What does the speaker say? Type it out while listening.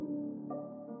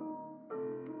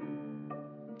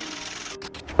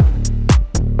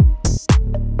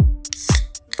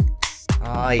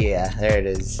Oh yeah, there it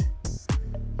is.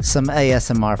 Some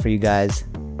ASMR for you guys.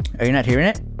 Are you not hearing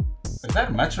it? Is that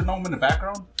a metronome in the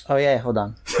background? Oh yeah, hold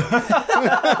on.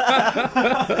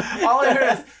 All I hear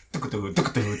is... I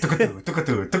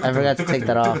forgot to take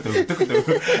that off.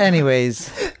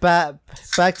 Anyways,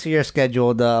 back to your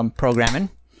scheduled programming.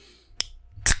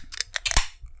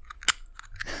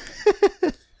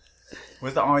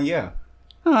 Where's the yeah?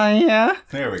 Oh yeah.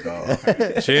 There we go.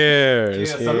 Cheers.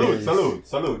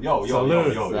 Salute. Yo.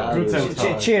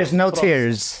 Cheers, no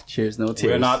tears. Cheers, no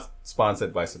tears. We're not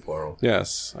sponsored by Sapporo.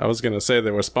 Yes, I was gonna say they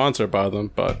were sponsored by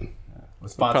them, but We're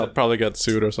sponsored. probably got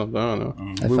sued or something. I don't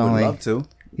know. If We would only. love to.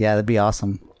 Yeah, that'd be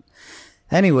awesome.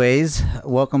 Anyways,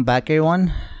 welcome back,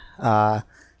 everyone. I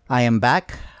am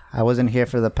back. I wasn't here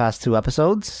for the past 2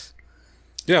 episodes.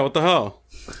 Yeah, what the hell?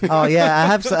 Oh yeah, I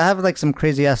have like some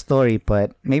crazy ass story,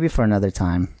 but maybe for another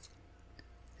time.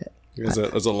 Is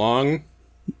it long?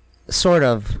 Sort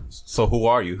of. So who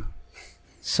are you?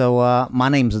 So my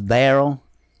name's Daryl,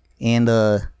 and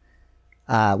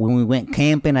when we went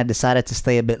camping, I decided to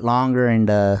stay a bit longer, and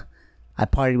I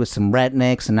partied with some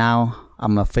rednecks, and now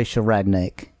I'm an official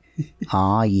redneck.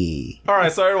 Aw, yeah. All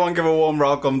right, so everyone give a warm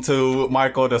welcome to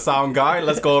Michael, the sound guy.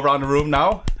 Let's go around the room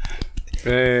now.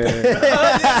 Hey.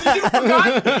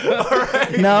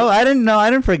 No, I didn't. No, I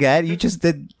didn't forget. You just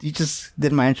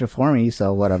did my intro for me,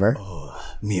 so whatever.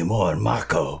 Mi amor,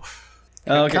 Marco.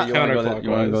 Okay, you want to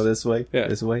Counterclockwise. go this way? Yeah.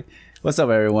 This way. What's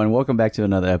up, everyone? Welcome back to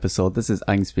another episode. This is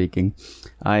Ang speaking.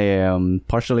 I am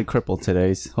partially crippled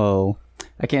today, so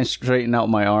I can't straighten out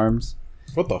my arms.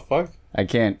 What the fuck? I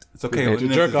can't. It's okay. Did you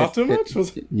jerk off too much?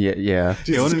 Yeah.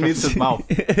 He only needs his mouth.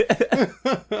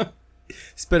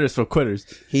 Spitters for quitters.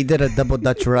 He did a double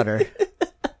Dutch rudder.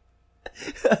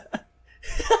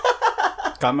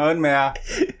 Come on, man.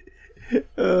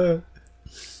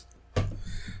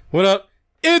 What up?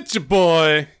 It's your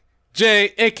boy,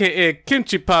 Jay, a.k.a.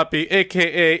 Kimchi Poppy,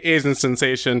 a.k.a. Asian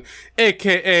Sensation,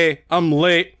 a.k.a. I'm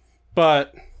late,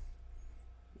 but...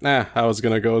 I was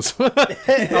gonna go... I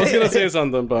was gonna say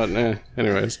something, but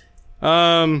anyways.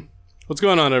 What's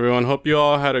going on, everyone? Hope you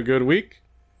all had a good week.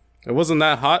 It wasn't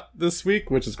that hot this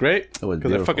week, which is great, It was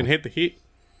because I beautiful. fucking hate the heat.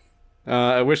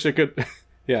 I wish it could...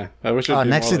 yeah, I wish it Oh, could be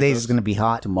next more 2 like days this. is gonna be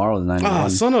hot. Tomorrow's 91. Ah,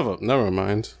 son of a... Never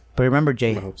mind. But remember,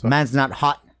 Jay, hope so. man's not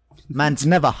hot. Man's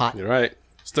never hot. You're right.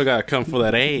 Still gotta come for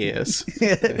that ass.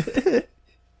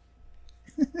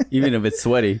 Even if it's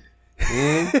sweaty.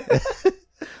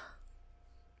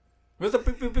 Where's the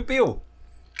pew pew pew pew?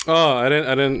 Oh, I didn't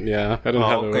have it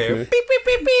okay. with me.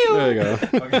 There you go.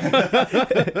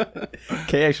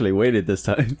 Kay actually waited this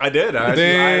time. I did.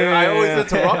 I always Damn.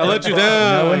 interrupt. I let you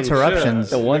down. No interruptions.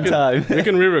 The one time. We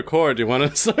can re-record. Do you want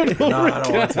to start over? No, I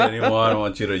don't want to anymore. I don't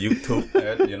want you to YouTube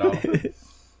it, you know.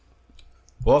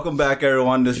 Welcome back,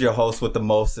 everyone. This is your host with the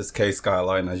most, is K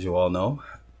Skyline, as you all know.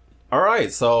 All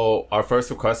right, so our first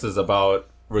request is about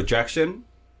rejection,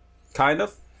 kind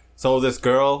of. So this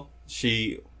girl,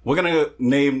 we're going to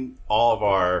name all of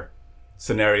our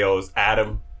scenarios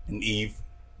Adam and Eve,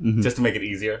 just to make it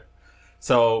easier.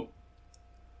 So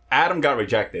Adam got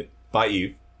rejected by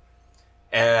Eve,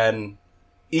 and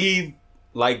Eve,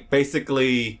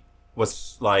 basically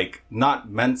was, not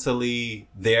mentally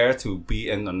there to be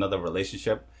in another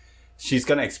relationship. She's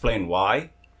going to explain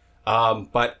why.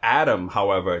 But Adam,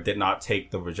 however, did not take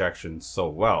the rejection so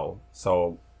well.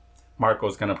 So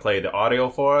Marco's going to play the audio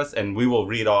for us, and we will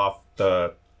read off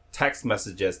the text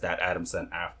messages that Adam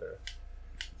sent after.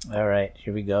 All right,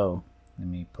 here we go. Let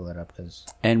me pull it up because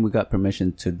And we got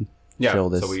permission to show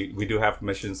this. So we do have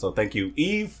permission. So thank you,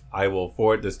 Eve. I will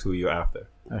forward this to you after.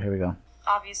 oh, here we go.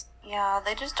 Obviously, yeah,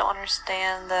 they just don't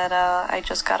understand that I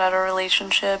just got out of a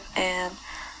relationship, and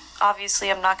obviously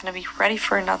I'm not going to be ready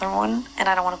for another one, and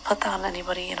I don't want to put that on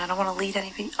anybody, and I don't want to lead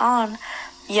anybody on,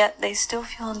 yet they still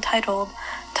feel entitled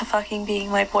to fucking being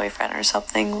my boyfriend or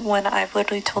something when I've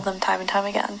literally told them time and time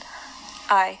again.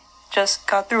 I just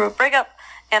got through a breakup,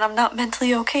 and I'm not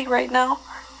mentally okay right now,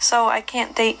 so I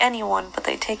can't date anyone, but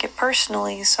they take it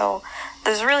personally, so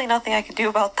there's really nothing I can do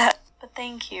about that. But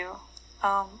thank you.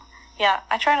 Yeah,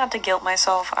 I try not to guilt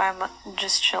myself. I'm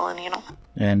just chilling, you know.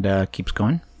 And keeps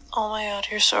going. Oh my god,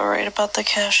 you're so right about the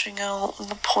cashing out and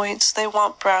the points. They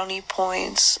want brownie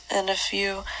points, and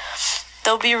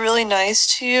they'll be really nice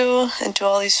to you and do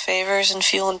all these favors and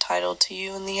feel entitled to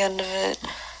you in the end of it.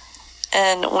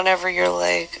 And whenever you're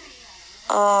like,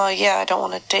 oh yeah, I don't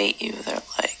want to date you, they're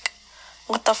like,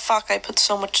 what the fuck, I put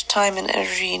so much time and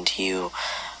energy into you.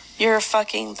 You're a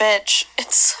fucking bitch.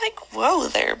 It's like, whoa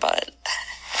there, bud.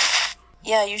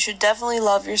 Yeah, you should definitely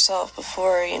love yourself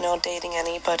before, dating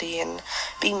anybody, and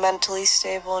be mentally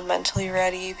stable and mentally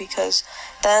ready, because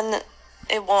then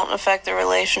it won't affect the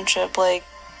relationship. Like,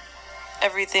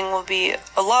 everything will be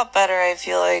a lot better, I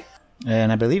feel like.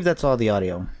 And I believe that's all the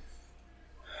audio.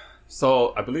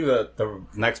 So I believe that the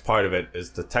next part of it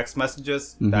is the text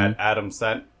messages that Adam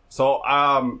sent. So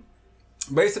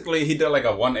basically he did like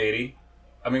a 180.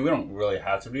 I mean, we don't really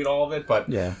have to read all of it, but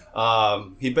Yeah.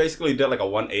 He basically did like a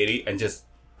 180 and just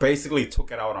basically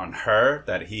took it out on her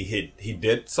that he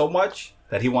did so much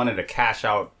that he wanted to cash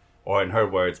out, or in her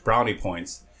words, brownie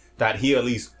points, that he at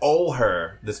least owe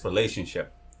her this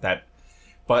relationship.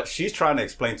 But she's trying to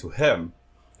explain to him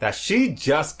that she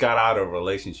just got out of a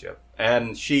relationship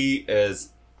and she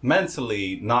is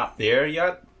mentally not there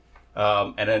yet.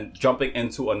 And then jumping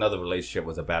into another relationship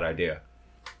was a bad idea.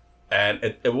 And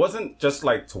it wasn't just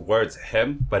like towards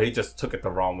him, but he just took it the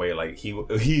wrong way. Like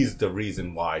he's the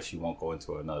reason why she won't go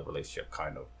into another relationship,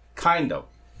 kind of.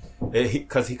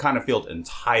 Because he kind of feels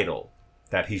entitled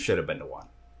that he should have been the one.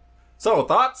 So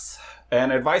thoughts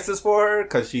and advices for her,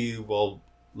 because she will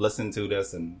listen to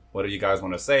this, and what do you guys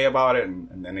want to say about it,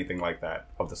 and anything like that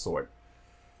of the sort.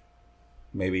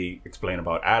 Maybe explain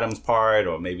about Adam's part,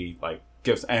 or maybe like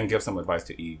give some advice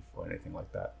to Eve or anything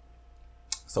like that.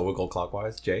 So we'll go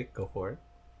clockwise. Jay, go for it.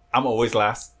 I'm always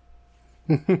last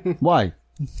Why?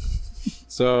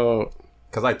 So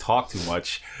because I talk too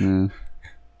much.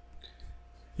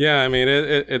 yeah, I mean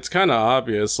it's kind of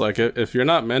obvious. Like if you're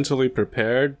not mentally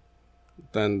prepared,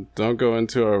 then don't go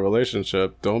into a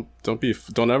relationship. Don't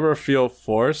ever feel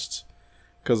forced,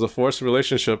 because a forced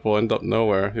relationship will end up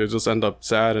nowhere. You'll just end up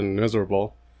sad and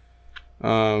miserable.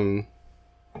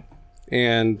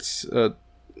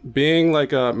 Being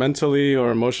like mentally or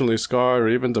emotionally scarred or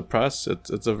even depressed,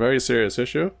 it's a very serious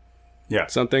issue. Yeah.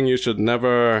 Something you should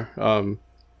never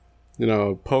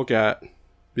poke at,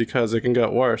 because it can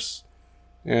get worse.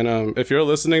 And if you're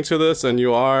listening to this and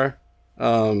you are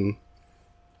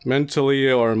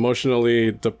mentally or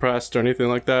emotionally depressed or anything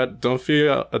like that,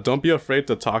 don't be afraid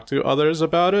to talk to others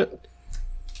about it.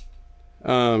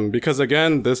 Because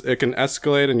again, it can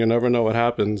escalate and you never know what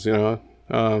happens,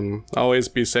 always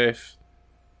be safe.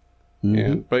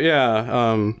 But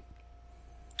yeah,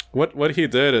 what he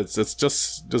did, it's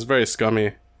just very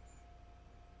scummy.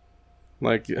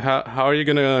 Like, how are you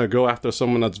gonna go after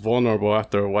someone that's vulnerable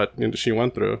after what she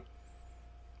went through?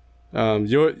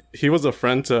 He was a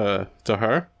friend to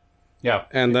her. Yeah.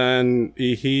 And then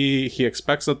he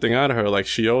expects something out of her, like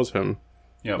she owes him.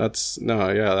 Yeah. That's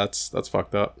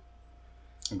fucked up.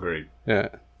 Agreed. Yeah.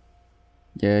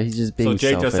 Yeah, he's just being So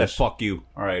Jay selfish. just said, "Fuck you."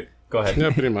 All right, go ahead.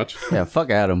 Yeah, pretty much. Yeah, fuck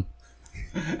Adam.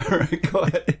 All right, go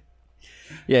ahead.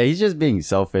 Yeah, he's just being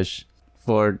selfish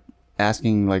for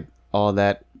asking like all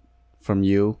that from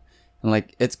you, and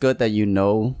like it's good that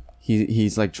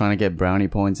he's like trying to get brownie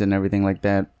points and everything like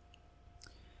that,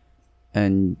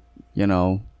 and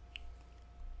I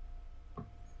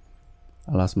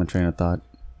lost my train of thought.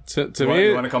 To You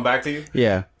me, want to come back to you?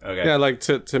 Yeah, Okay. yeah, like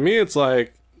to me, it's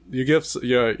like you give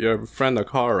your friend a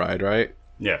car ride, right?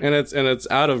 Yeah. And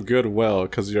it's out of goodwill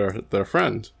because you're their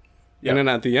friend. Yeah. And then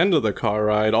at the end of the car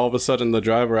ride, all of a sudden the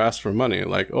driver asks for money.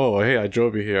 Like, oh, hey, I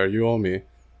drove you here. You owe me.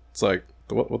 It's like,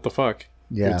 what the fuck?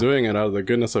 Yeah. You're doing it out of the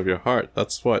goodness of your heart.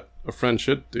 That's what a friend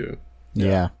should do.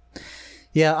 Yeah.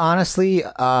 Yeah, honestly,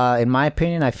 in my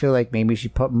opinion, I feel like maybe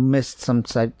she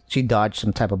she dodged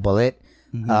some type of bullet.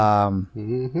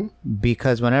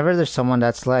 Because whenever there's someone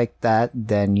that's like that,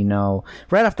 then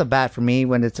right off the bat for me,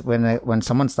 when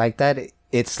someone's like that,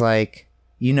 it's like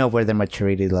where their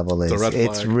maturity level is. It's a red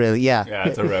It's flag. really Yeah,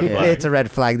 it's a red flag. It's a red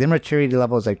flag. The maturity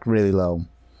level is like really low.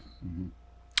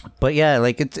 But yeah,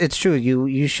 like it's true.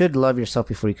 You should love yourself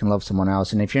before you can love someone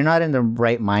else. And if you're not in the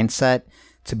right mindset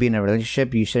to be in a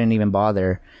relationship, you shouldn't even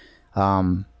bother.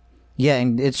 Yeah,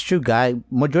 and it's true,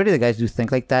 majority of the guys do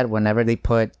think like that. Whenever they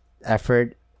put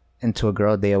effort into a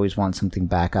girl, they always want something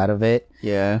back out of it.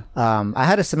 yeah. I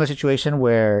had a similar situation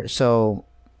where, so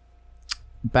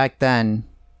back then,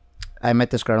 I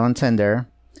met this girl on Tinder.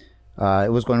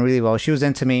 It was going really well. She was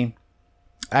into me.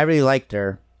 I really liked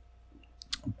her,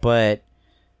 but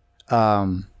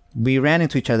we ran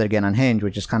into each other again on Hinge,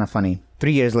 which is kind of funny.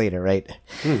 3 years later, right?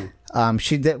 We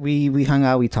hung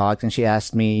out, we talked, and she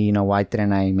asked me, why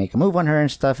didn't I make a move on her and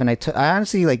stuff? And I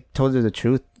honestly told her the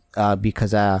truth,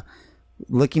 because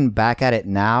looking back at it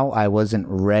now, I wasn't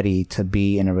ready to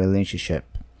be in a relationship.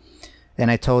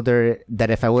 And I told her that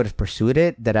if I would have pursued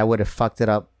it, that I would have fucked it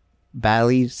up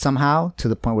badly somehow, to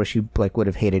the point where she would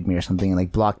have hated me or something,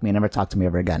 and blocked me and never talked to me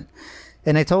ever again.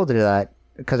 And I told her that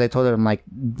because I told her, I'm like,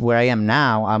 where I am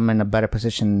now, I'm in a better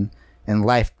position in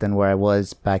life than where I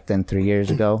was back then 3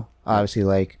 years ago.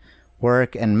 Obviously,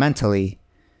 work and mentally.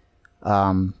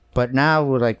 but now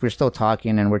we're still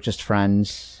talking and we're just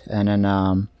friends. And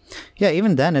then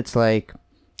even then it's like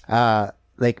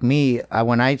me,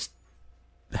 when I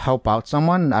help out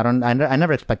someone, I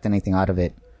never expect anything out of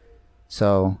it.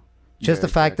 So just the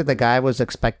fact that the guy was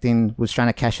trying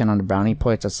to cash in on the brownie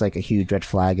points, that's like a huge red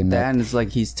flag. And And it's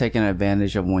like he's taking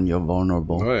advantage of when you're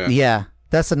vulnerable. Oh yeah. yeah,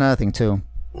 that's another thing too.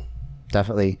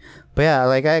 Definitely. But yeah,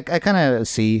 like I kind of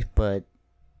see, but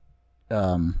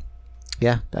in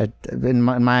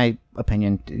my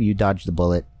opinion, you dodged the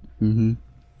bullet. Mm-hmm.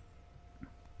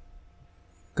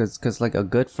 Cause like a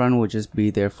good friend would just be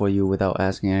there for you without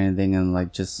asking anything and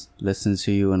like just listens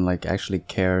to you and like actually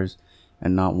cares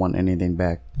and not want anything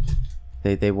back.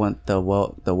 They want the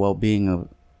well-being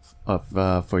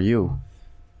of for you.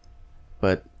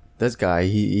 But this guy,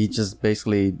 he just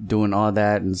basically doing all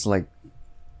that, and it's like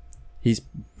he's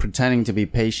pretending to be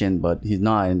patient, but he's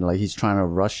not, and like he's trying to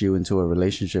rush you into a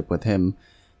relationship with him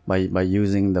by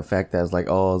using the fact that it's like,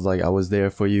 oh, it's like I was there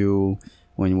for you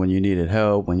when you needed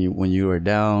help, when you were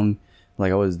down,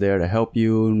 like I was there to help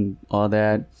you and all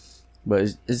that.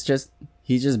 But it's just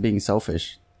he's just being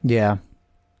selfish. Yeah,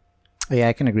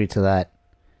 I can agree to that.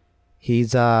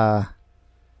 He's someone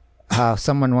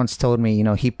once told me,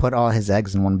 he put all his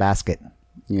eggs in one basket,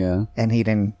 Yeah. and he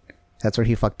didn't. That's where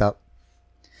he fucked up.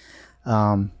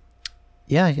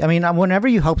 Yeah, I mean, whenever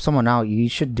you help someone out, you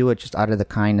should do it just out of the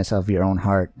kindness of your own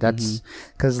heart. That's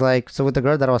because, so with the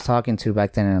girl that I was talking to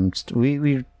back then,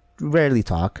 we rarely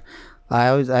talk.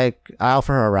 I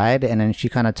offer her a ride, and then she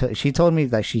kind of she told me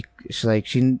that she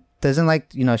doesn't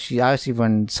like, she obviously,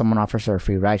 when someone offers her a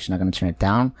free ride, she's not gonna turn it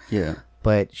down. Yeah.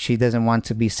 But she doesn't want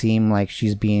to seem like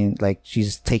she's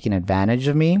taking advantage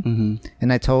of me. Mm-hmm.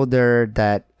 And I told her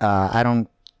that I don't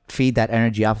feed that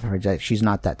energy off of her, that she's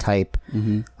not that type.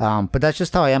 Mm-hmm. But that's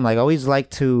just how I am. Like, I always like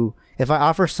to, if I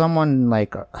offer someone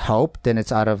like help, then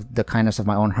it's out of the kindness of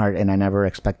my own heart, and I never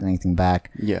expect anything back.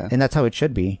 Yeah. And that's how it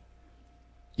should be.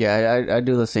 Yeah, I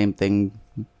do the same thing.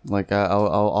 Like I'll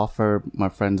offer my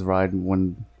friends a ride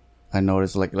when I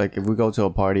notice like if we go to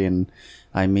a party and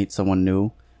I meet someone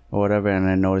new or whatever, and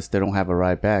I notice they don't have a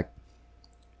ride back.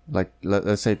 Like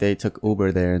let's say they took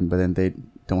Uber there, but then they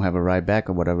don't have a ride back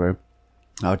or whatever.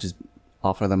 I'll just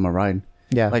offer them a ride.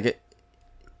 Yeah. Like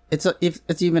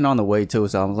it's even on the way too,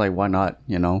 so I was like, why not?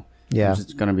 Yeah. I'm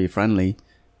just gonna be friendly.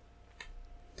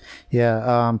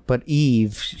 Yeah. But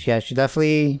Eve, she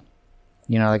definitely,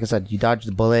 like I said, you dodged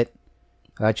the bullet.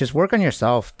 Just work on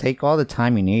yourself. Take all the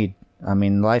time you need. I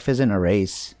mean, life isn't a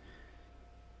race.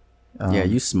 Yeah,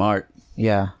 you smart.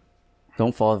 Yeah.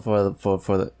 Don't fall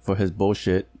for his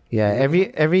bullshit. Yeah,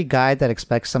 every guy that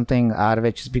expects something out of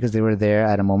it just because they were there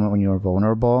at a moment when you were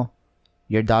vulnerable,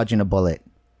 you're dodging a bullet.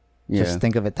 Yeah. Just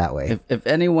think of it that way. If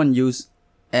anyone used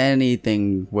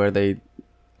anything where they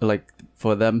like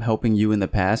for them helping you in the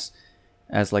past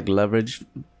as like leverage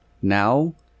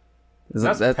now,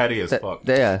 That's petty as fuck.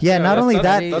 Yeah. Yeah, not only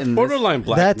that, That's borderline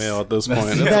blackmail at this point.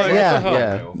 It's that- like, yeah, what the hell?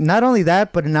 yeah. not only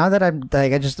that, but now that I'm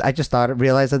like, I just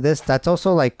realized of this. That's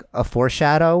also like a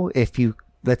foreshadow. If you,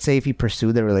 let's say, if you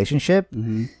pursue the relationship,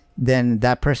 then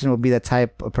that person will be the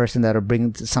type of person that'll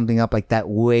bring something up like that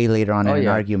way later on in an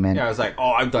yeah. argument. Yeah, it's like,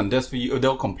 oh, I've done this for you.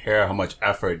 They'll compare how much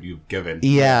effort you've given.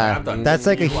 Yeah, I've done that's this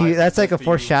like for a you, huge. I've That's done like a this for you.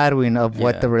 foreshadowing of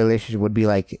what Yeah. the relationship would be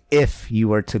like if you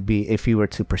were to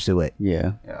pursue it.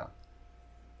 Yeah.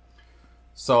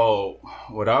 So,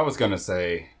 what I was gonna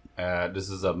say, this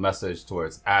is a message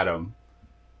towards Adam,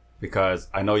 because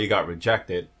I know you got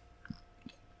rejected.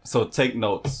 So take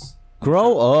notes.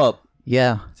 Grow up.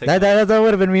 Yeah, Take that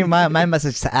would have been me. My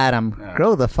message to Adam: Yeah.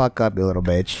 grow the fuck up, you little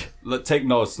bitch. Take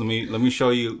notes. Let me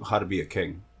show you how to be a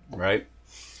king. Right.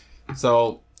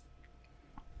 So,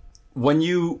 when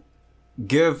you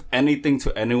give anything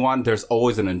to anyone, there's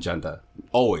always an agenda.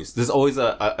 Always. There's always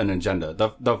an agenda.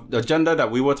 The agenda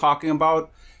that we were talking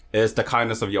about is the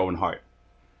kindness of your own heart.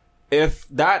 If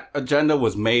that agenda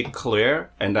was made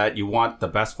clear and that you want the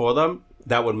best for them,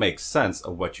 that would make sense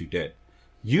of what you did.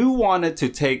 You wanted to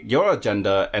take your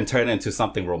agenda and turn it into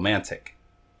something romantic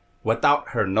without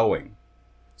her knowing.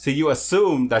 So you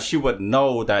assume that she would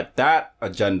know that that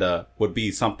agenda would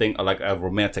be something like a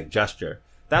romantic gesture.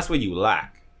 That's what you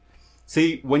lack.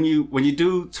 See, when you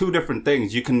do two different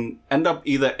things, you can end up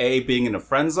either A, being in a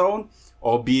friend zone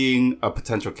or being a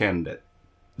potential candidate.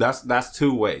 That's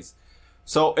two ways.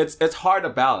 So it's hard to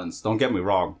balance. Don't get me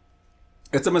wrong.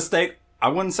 It's a mistake. I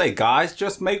wouldn't say guys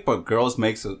just make, but girls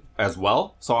makes it as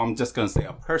well. So I'm just going to say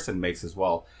a person makes as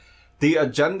well. The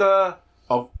agenda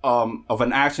of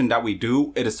an action that we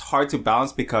do, it is hard to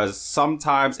balance because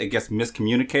sometimes it gets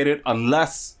miscommunicated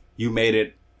unless you made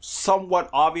it somewhat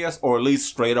obvious or at least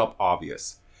straight up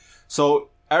obvious. So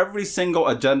every single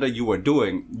agenda you were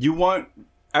doing,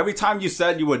 every time you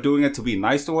said you were doing it to be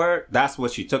nice to her, that's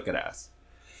what she took it as.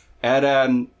 And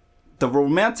then the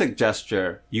romantic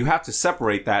gesture, you have to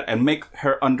separate that and make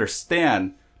her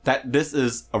understand that this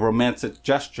is a romantic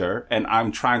gesture and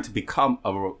I'm trying to become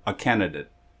a candidate.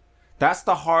 That's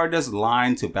the hardest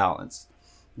line to balance.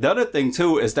 The other thing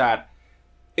too is that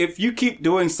if you keep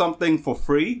doing something for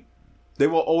free, they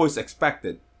will always expect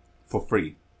it for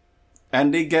free.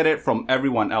 And they get it from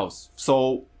everyone else.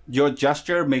 So your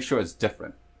gesture, make sure it's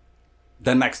different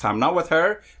the next time. Not with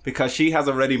her, because she has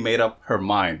already made up her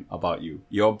mind about you.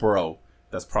 Your bro.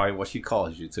 That's probably what she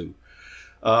calls you too.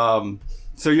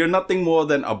 So you're nothing more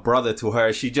than a brother to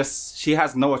her. She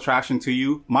has no attraction to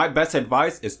you. My best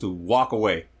advice is to walk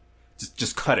away.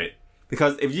 Just cut it.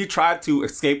 Because if you try to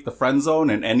escape the friend zone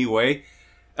in any way,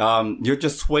 you're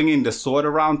just swinging the sword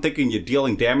around thinking you're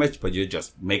dealing damage, but you're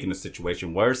just making the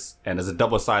situation worse. And as a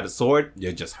double-sided sword,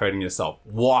 you're just hurting yourself.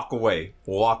 Walk away.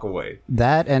 Walk away.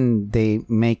 That and they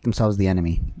make themselves the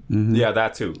enemy. Mm-hmm. Yeah,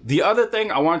 that too. The other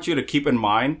thing I want you to keep in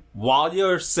mind, while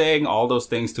you're saying all those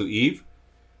things to Eve,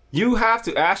 you have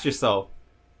to ask yourself,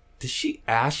 did she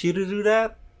ask you to do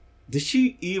that? Did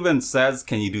she even says,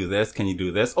 can you do this? Can you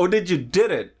do this? Or did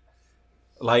did it?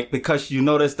 Like, because you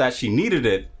noticed that she needed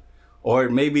it. Or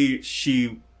maybe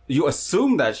you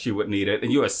assumed that she would need it.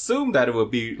 And you assumed that it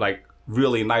would be like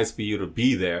really nice for you to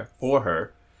be there for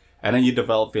her. And then you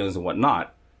develop feelings and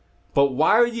whatnot. But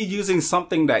why are you using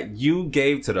something that you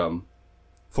gave to them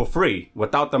for free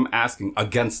without them asking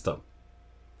against them?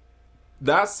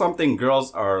 That's something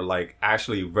girls are like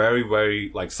actually very,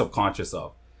 very like subconscious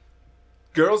of.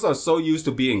 Girls are so used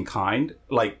to being kind,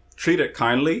 like treated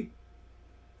kindly.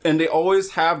 And they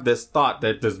always have this thought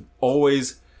that there's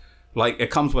always like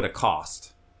it comes with a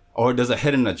cost or there's a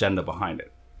hidden agenda behind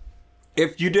it.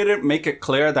 If you didn't make it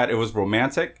clear that it was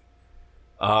romantic,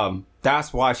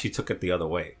 that's why she took it the other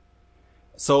way.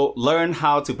 So learn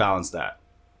how to balance that.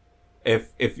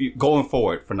 If you going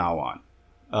forward from now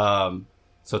on.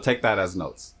 So take that as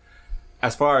notes.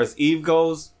 As far as Eve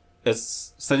goes,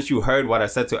 since you heard what I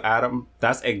said to Adam,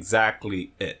 that's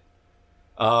exactly it.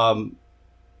 From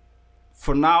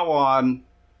now on,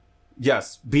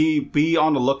 yes, be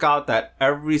on the lookout that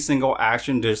every single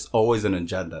action, there's always an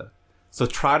agenda. So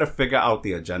try to figure out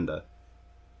the agenda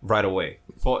right away.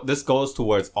 This goes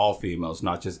towards all females,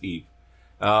 not just Eve.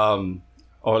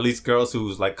 Or at least girls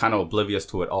who's like kind of oblivious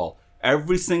to it all.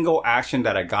 Every single action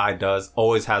that a guy does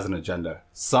always has an agenda.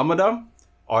 Some of them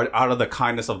are out of the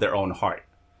kindness of their own heart.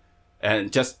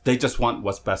 And they just want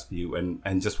what's best for you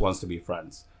and just wants to be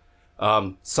friends.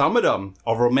 Some of them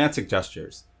are romantic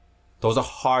gestures. Those are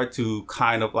hard to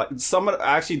kind of like,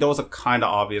 those are kind of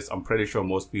obvious. I'm pretty sure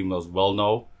most females will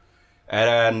know. And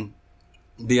then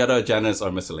the other agendas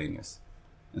are miscellaneous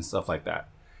and stuff like that.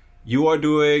 You are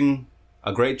doing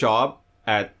a great job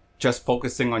at just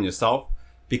focusing on yourself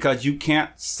because you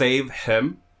can't save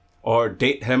him or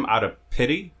date him out of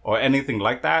pity or anything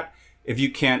like that if you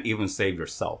can't even save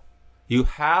yourself. You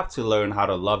have to learn how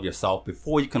to love yourself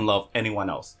before you can love anyone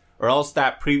else. Or else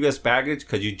that previous baggage,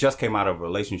 because you just came out of a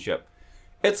relationship,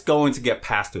 it's going to get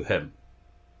passed to him.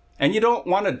 And you don't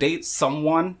want to date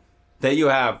someone that you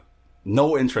have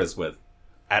no interest with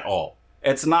at all.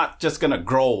 It's not just going to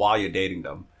grow while you're dating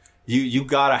them. You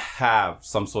got to have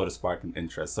some sort of spark and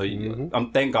interest. So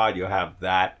thank God you have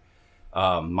that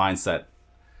mindset.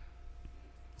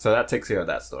 So that takes care of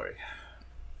that story.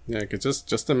 Yeah, cause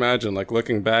just imagine like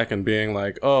looking back and being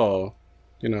like, oh,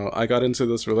 I got into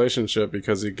this relationship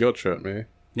because he guilt tripped me.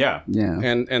 Yeah. Yeah.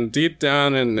 And deep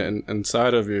down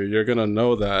inside of you, you're gonna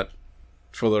know that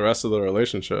for the rest of the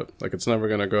relationship. Like it's never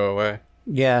gonna go away.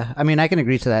 Yeah, I mean, I can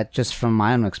agree to that just from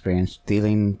my own experience,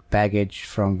 dealing baggage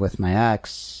with my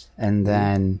ex. And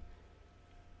then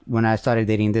when I started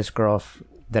dating this girl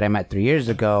that I met 3 years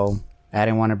ago, I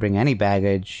didn't want to bring any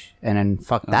baggage and then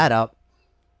fuck that up.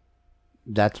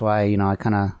 That's why, I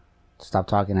kind of stopped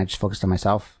talking. I just focused on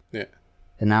myself. Yeah.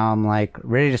 And now I'm like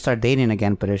ready to start dating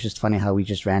again, but it's just funny how we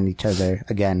just ran each other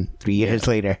again 3 years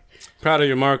later. Proud of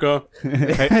you, Marco.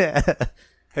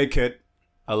 Hey, kid.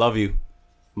 I love you.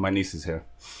 My niece is here.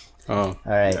 Oh. All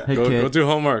right. Yeah. Go do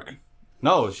homework.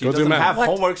 No, she Go do doesn't math. have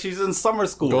homework. She's in summer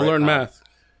school. Go right learn now.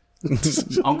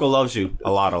 math. Uncle loves you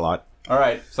a lot. All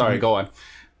right. Sorry, go on.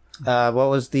 What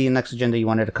was the next agenda you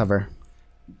wanted to cover?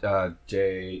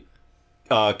 Jay.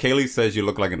 Kaylee says you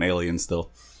look like an alien still.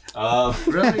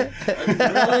 Really?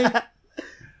 Really?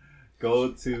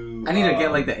 Go to... I need to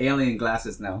get like the alien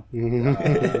glasses now.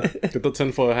 Get the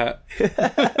tinfoil hat.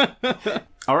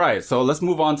 All right, so let's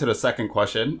move on to the second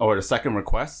question or the second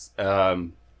request.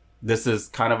 This is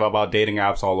kind of about dating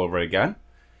apps all over again.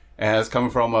 And it's coming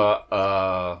from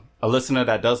a listener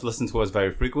that does listen to us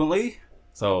very frequently.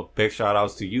 So big shout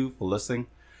outs to you for listening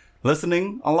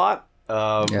a lot. We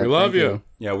love you.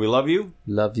 Yeah, we love you.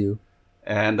 Love you.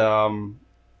 And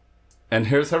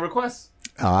here's her request.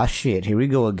 Aw, shit. Here we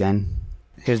go again.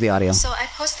 Here's the audio. So I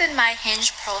posted my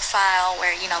Hinge profile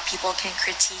where, people can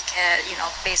critique it,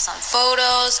 based on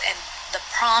photos and the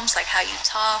prompts, like how you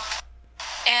talk.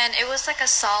 And it was like a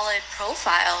solid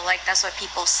profile, like that's what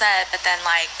people said. But then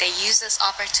like they used this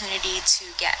opportunity to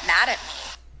get mad at me.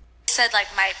 They said like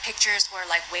my pictures were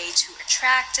like way too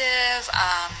attractive.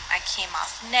 I came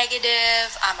off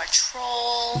negative. I'm a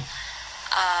troll.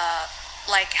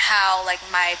 Like how like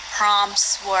my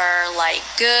prompts were like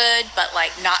good but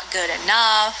like not good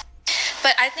enough.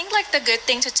 But I think like the good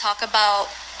thing to talk about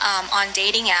on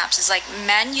dating apps is like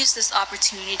men use this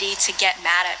opportunity to get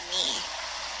mad at me.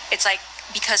 It's like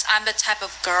because I'm the type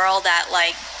of girl that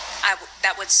like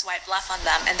that would swipe left on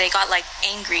them, and they got like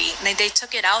angry and they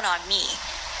took it out on me.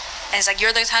 And it's like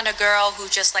you're the kind of girl who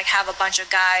just like have a bunch of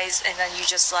guys and then you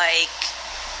just like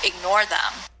ignore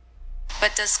them.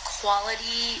 But does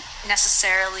quality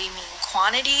necessarily mean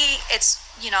quantity? It's,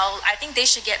 I think they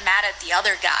should get mad at the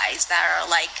other guys that are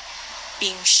like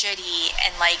being shitty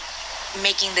and like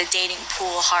making the dating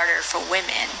pool harder for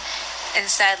women.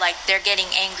 Instead, like they're getting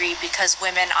angry because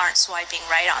women aren't swiping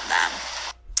right on them.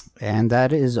 And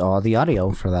that is all the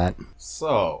audio for that.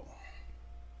 So,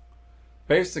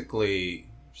 basically,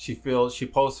 she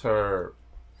posts her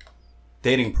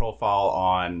dating profile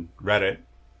on Reddit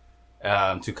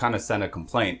to kind of send a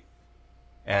complaint,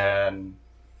 and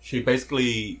she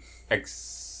basically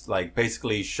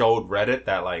showed Reddit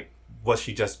that like what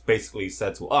she just basically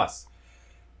said to us,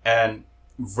 and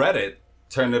Reddit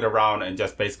turned it around and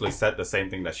just basically said the same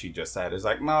thing that she just said. It's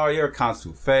like, no, your account's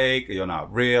too fake. You're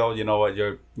not real. You know what?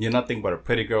 You're nothing but a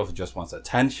pretty girl who just wants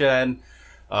attention.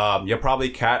 You're probably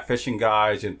catfishing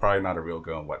guys. You're probably not a real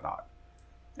girl and whatnot.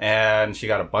 And she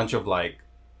got a bunch of like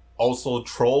also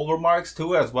troll remarks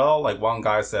too as well. Like one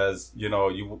guy says, you're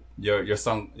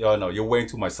wearing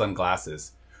too much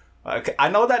sunglasses. I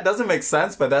know that doesn't make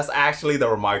sense, but that's actually the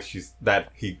remark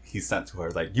that he sent to her.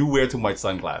 Like, you wear too much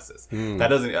sunglasses. That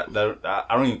doesn't. I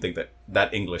don't even think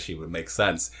that English would make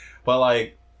sense. But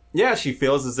like, yeah, she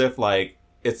feels as if like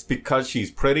it's because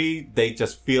she's pretty. They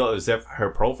just feel as if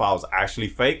her profile is actually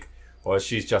fake, or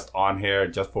she's just on here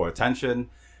just for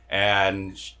attention.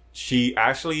 And she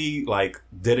actually like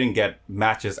didn't get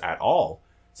matches at all.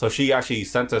 So she actually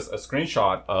sent us a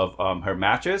screenshot of her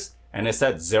matches, and it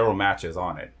said 0 matches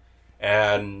on it.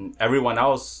 And everyone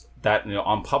else that,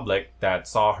 on public that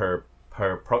saw her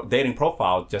dating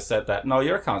profile just said that, no,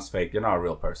 your account's fake. You're not a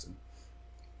real person.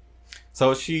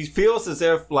 So she feels as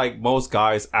if like most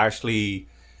guys actually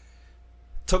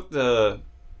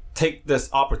take this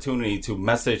opportunity to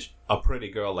message a pretty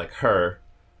girl like her,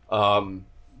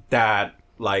 that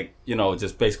like,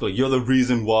 just basically you're the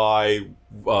reason why,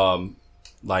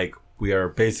 like we are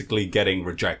basically getting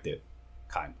rejected,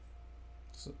 kind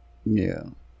of. So, yeah.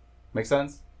 Make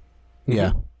sense?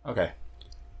 Yeah. Okay.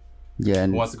 Yeah.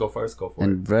 Who wants to go first? Go for it.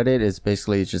 And Reddit is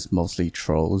basically just mostly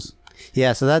trolls.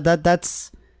 Yeah, so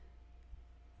that's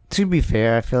to be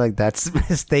fair, I feel like that's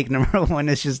mistake number 1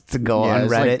 is just to go on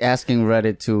it's Reddit. like asking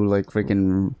Reddit to like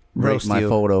freaking roast my you.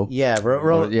 photo. Yeah,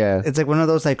 yeah. It's like one of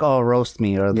those like, oh, roast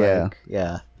me, or Yeah. like,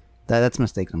 yeah. That's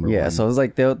mistake number 1. Yeah, so it's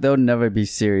like they'll never be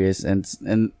serious,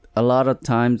 and a lot of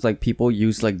times like people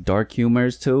use like dark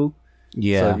humors too.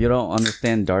 Yeah. So if you don't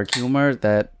understand dark humor,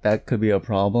 that could be a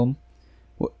problem.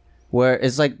 Where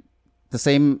it's like the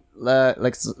same, like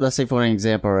let's say for an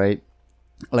example, right?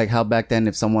 Like how back then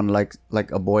if someone like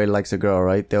a boy likes a girl,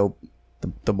 right? The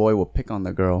boy will pick on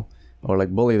the girl or like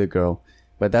bully the girl,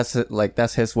 but that's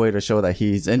his way to show that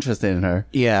he's interested in her.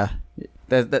 Yeah.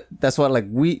 That's what like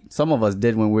some of us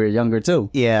did when we were younger too.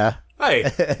 Yeah. Hey,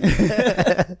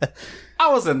 I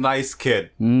was a nice kid.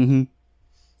 Mm-hmm.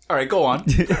 All right, go on.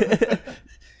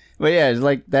 But yeah, it's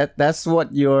like that's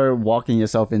what you're walking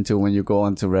yourself into when you go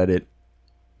onto Reddit.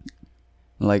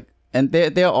 Like, and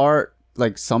there are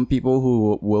like some people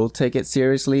who will take it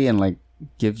seriously and like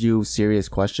give you serious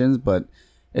questions, but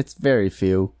it's very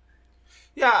few.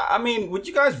 Yeah, I mean, would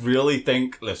you guys really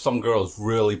think if some girl is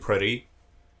really pretty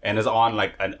and is on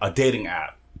like a dating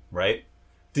app, right?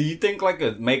 Do you think like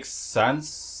it makes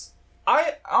sense?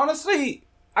 I honestly,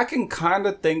 I can kind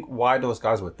of think why those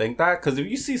guys would think that. Because if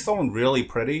you see someone really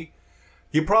pretty,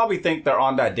 you probably think they're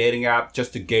on that dating app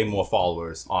just to gain more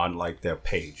followers on like their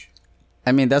page.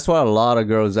 I mean, that's what a lot of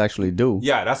girls actually do.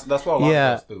 Yeah, that's what a lot of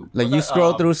girls do. Like But you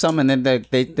scroll through some and then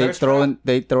they throw in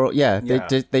they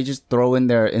just throw in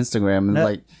their Instagram and Yeah.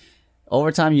 like,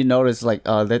 over time you notice like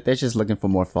they're just looking for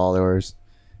more followers.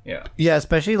 Yeah. Yeah,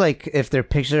 especially like if their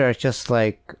pictures are just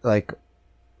like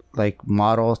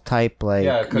model type, like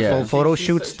Yeah, because photo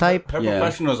shoots type. Her Yeah.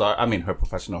 professionals are. I mean,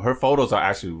 her photos are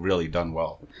actually really done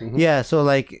well. Yeah, so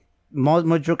like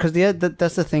because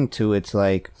that's the thing too. It's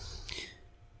like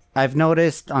I've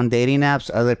noticed on dating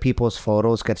apps, other people's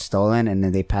photos get stolen and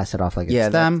then they pass it off like Yeah,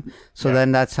 it's them. So yeah.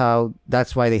 then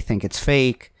that's why they think it's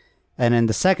fake. And then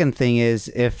the second thing is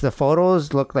if the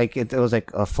photos look like it was like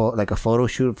a photo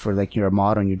shoot for like you're a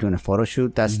model and you're doing a photo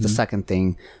shoot, that's the second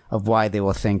thing of why they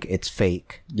will think it's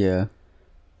fake. Yeah.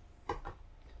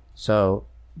 So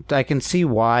I can see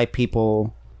why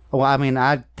people. Well, I mean,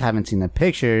 I haven't seen the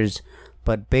pictures,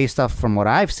 but based off from what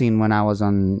I've seen when I was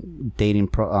on dating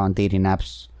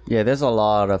apps, Yeah, there's a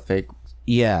lot of fake.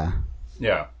 yeah,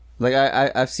 Yeah. Like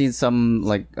I've seen some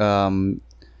like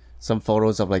some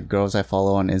photos of like girls I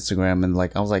follow on Instagram, and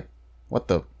like I was like, what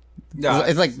the? Yeah.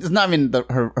 It's like it's not even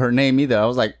her name either. I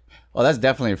was like, oh, that's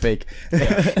definitely fake.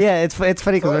 yeah. It's funny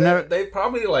because So whenever they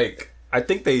probably like. I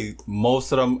think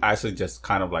most of them actually just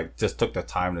kind of like just took the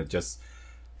time to just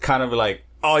kind of like,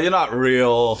 oh, you're not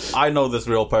real. I know this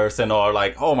real person, or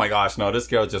like, oh my gosh, no, this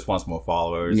girl just wants more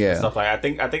followers. Yeah. And stuff like. I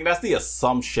think that's the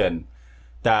assumption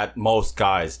that most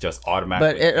guys just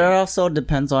automatically. But it also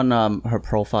depends on her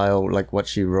profile, like what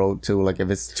she wrote too. Like if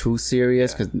it's too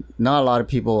serious, because not a lot of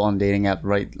people on dating app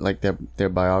write like their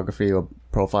biography or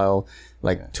profile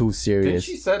like too Didn't serious.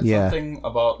 she said Yeah. something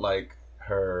about like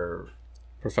her?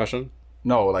 Profession.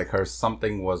 No, like her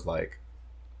something was like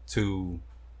too.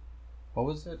 What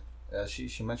was it?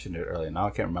 She mentioned it earlier. Now I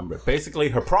can't remember. Basically,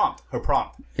 her prompt.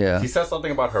 Yeah. She said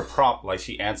something about her prompt, like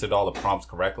she answered all the prompts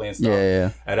correctly and stuff.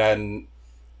 Yeah. And then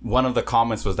one of the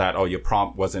comments was that, oh, your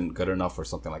prompt wasn't good enough or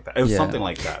something like that. It was Yeah. something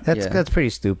like that. that's Yeah. that's pretty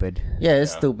stupid. Yeah,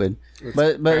 it's stupid.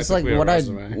 But it's like practically a what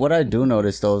resume. what I do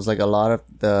notice though is like a lot of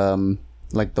the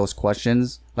like those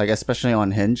questions, like especially on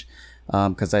Hinge,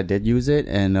 because I did use it,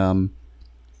 and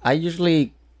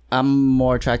I'm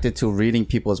more attracted to reading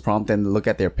people's prompt and look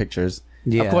at their pictures.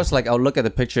 Yeah. Of course, like I'll look at the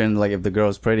picture and like if the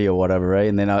girl's pretty or whatever, right?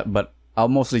 And then but I'll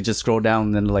mostly just scroll down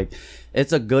and then like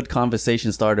it's a good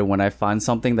conversation starter when I find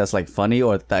something that's like funny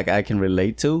or that I can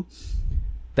relate to.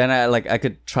 Then I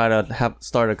could try to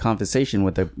start a conversation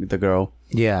with the girl.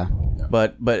 Yeah,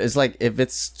 But it's like if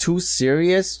it's too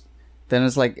serious, then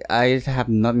it's like I have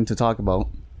nothing to talk about.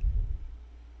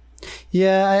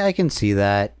 yeah, I can see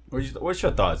that. What's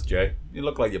your thoughts, Jay? You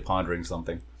look like you're pondering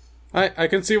something. I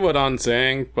can see what An's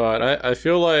saying, but I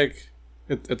feel like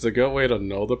it's a good way to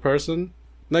know the person.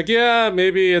 Like, yeah,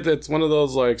 maybe it's one of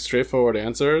those like straightforward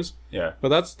answers, Yeah. but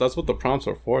that's what the prompts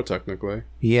are for technically.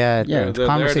 Yeah, Yeah, they're there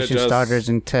conversation to just- starters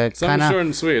and to Something kind short of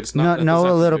and sweet. It's not know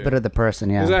a little be- bit of the person.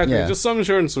 Yeah, Exactly. Yeah. Just something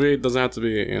short and sweet. Doesn't have to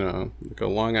be, like a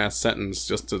long ass sentence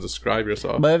just to describe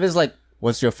yourself. But if it's like,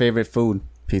 what's your favorite food?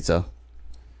 Pizza.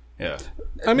 Yeah.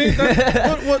 I mean,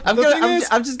 what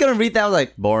I'm just gonna read that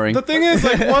like boring. the thing is,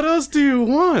 like, what else do you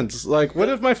want? Like, what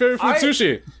if my favorite food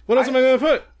sushi? What else am I gonna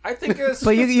put? I think it's.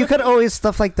 but you could always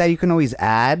stuff like that. You can always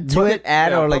add to You it. could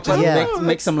add or like but- just yeah.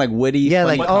 make some like witty. Yeah,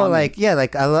 funny like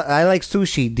comment. I like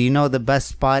sushi. Do you know the best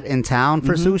spot in town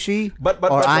for sushi? But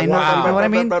or I know, you know what I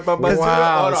mean? But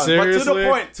Wow, hold on. seriously?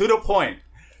 But to the point.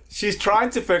 She's trying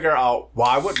to figure out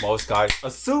why would most guys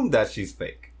assume that she's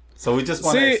fake. So we just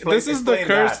want to See, explain. this is the explain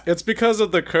curse. that. It's because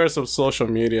of the curse of social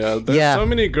media. There's Yeah. so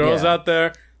many girls Yeah. out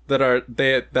there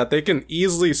that they can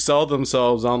easily sell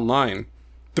themselves online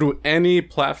through any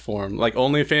platform, like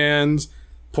OnlyFans,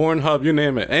 Pornhub, you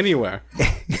name it, anywhere.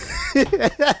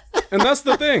 And that's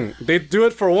the thing. They do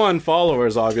it for one,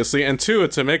 followers, obviously, and two,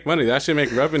 to make money. They actually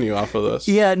make revenue off of this.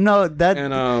 Yeah, no, that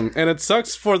And it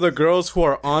sucks for the girls who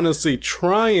are honestly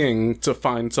trying to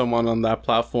find someone on that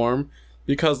platform,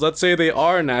 because let's say they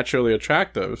are naturally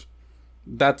attractive.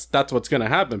 That's what's gonna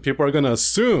happen. People are gonna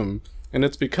assume, and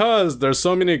it's because there's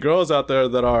so many girls out there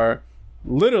that are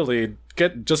literally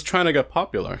just trying to get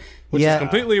popular, which Yeah. is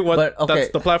completely what But, okay.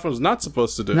 that's the platform's not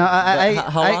supposed to do. no,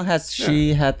 How long has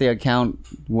she had the account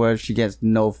where she gets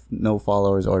no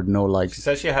followers or no She likes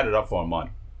said she had it up for a month.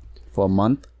 for a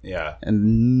month Yeah.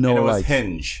 and no And it was likes?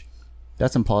 Hinge.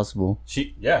 That's impossible.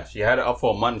 She had it up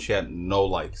for a month and she had no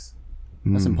likes.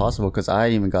 That's impossible because I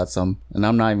even got some, and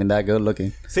I'm not even that good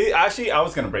looking. See, actually, I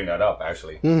was gonna bring that up.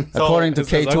 Actually, So- According to Is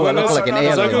this K2, I look ugliness? like an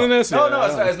Is alien. ugliness? No,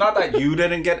 Yeah. no, it's not that you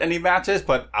didn't get any matches,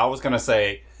 but I was gonna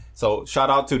say. So shout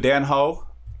out to Dan Ho,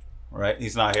 right?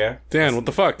 He's not here, Dan, what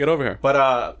the fuck? Get over here.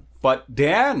 but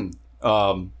Dan,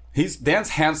 Dan's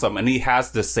handsome and he has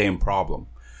the same problem.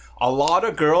 A lot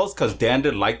of girls, because Dan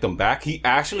didn't like them back, he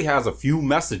actually has a few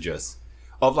messages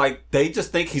of like they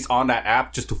just think he's on that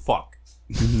app just to fuck.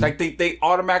 Like they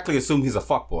automatically assume he's a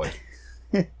fuckboy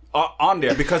on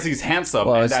there because he's handsome.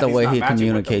 Well, and it's that the he's way not he matching with them.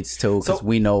 communicates too, because So-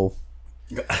 we know.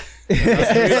 But no,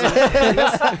 I'm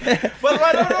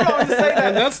just saying that.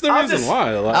 And that's the I'm reason just-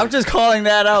 why. Like, I'm just calling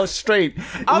that out straight.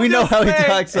 I'm We know just how he saying-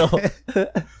 talks. So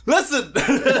Listen,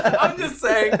 I'm just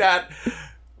saying that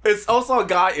it's also a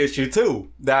guy issue too.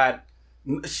 That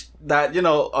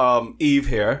Eve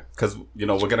here, because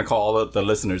we're gonna call all of the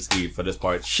listeners Eve for this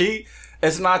part.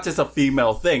 It's not just a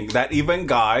female thing. That even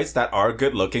guys that are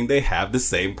good looking, they have the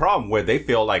same problem where they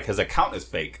feel like his account is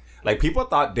fake. Like people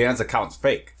thought Dan's account's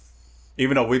fake.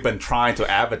 Even though we've been trying to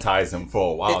advertise him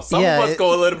for a while. Some of us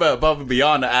go a little bit above and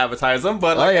beyond to advertise him.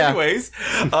 But anyways.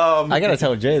 I gotta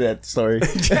tell Jay that story.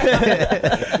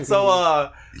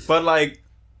 So,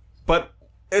 but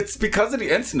it's because of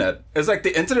the internet. It's like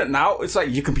the internet now, it's like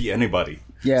you can be anybody.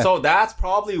 Yeah. So that's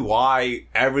probably why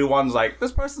everyone's like,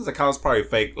 this person's account's probably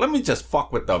fake. Let me just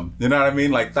fuck with them. You know what I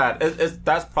mean? Like that.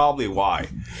 That's probably why.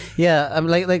 Yeah, I'm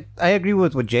like I agree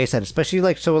with what Jay said, especially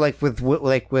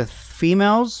with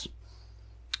females.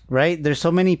 Right? There's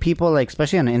so many people, like,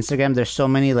 especially on Instagram, there's so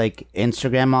many, like,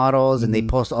 Instagram models, and they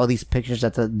post all these pictures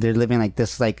that they're living, like,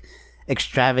 this, like,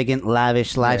 extravagant,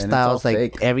 lavish lifestyles.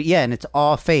 And it's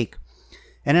all fake.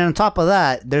 And then on top of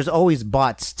that, there's always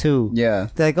bots, too. Yeah.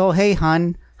 They're like, oh, hey,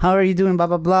 hun, how are you doing, blah,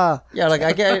 blah, blah. Yeah, like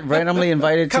I get randomly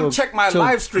invited to Come check my to a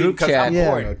live stream group because chat. I'm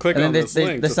Yeah. bored. click And on then this they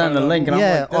link. to send find a out link, and more.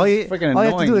 I'm Yeah, like, all that's freaking you have to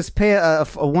do annoying. is pay a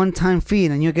one-time fee,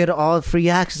 and you get all free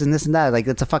access and this and that. Like,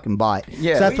 it's a fucking bot.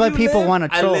 Yeah. So that's why Where you people live?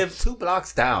 want to I troll. live 2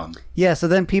 blocks down. Yeah, so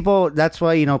then that's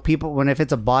why, people, if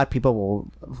it's a bot, people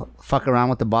will fuck around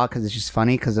with the bot because it's just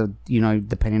funny because of,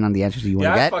 depending on the answers you want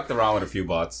Yeah, to I get. fucked around with a few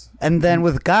bots. And then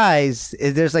with guys,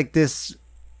 there's like this,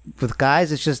 with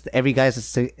guys, it's just every guy is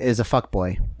a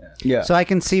fuckboy. Yeah. So I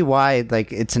can see why,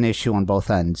 like, it's an issue on both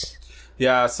ends.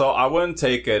 Yeah, so I wouldn't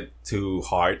take it too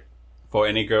hard for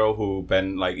any girl who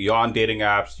been like, you're on dating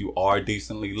apps, you are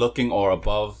decently looking or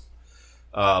above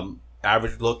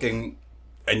average looking,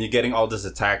 and you're getting all this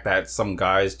attack that some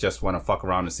guys just want to fuck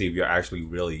around and see if you're actually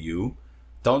really you.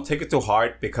 Don't take it too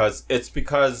hard because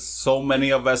so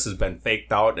many of us has been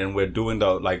faked out and we're doing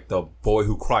the boy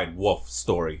who cried wolf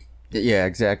story. Yeah,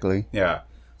 exactly. Yeah.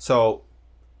 So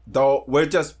though we're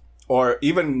just, or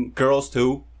even girls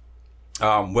too,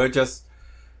 we're just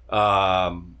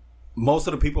most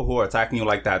of the people who are attacking you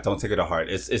like that, don't take it to heart.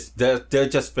 They're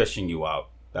just fishing you out.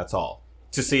 That's all.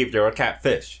 To see if you're a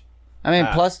catfish. I mean,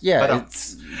 plus, yeah, but,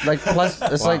 it's like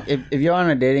like if you're on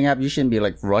a dating app, you shouldn't be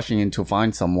like rushing in to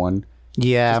find someone.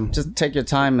 Yeah. Just take your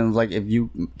time, and like if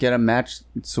you get a match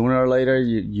sooner or later,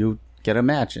 you get a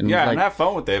match. And Yeah, like, and have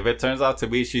fun with it. If it turns out to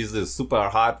be she's this super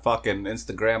hot fucking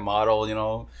Instagram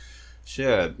model,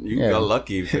 shit, you got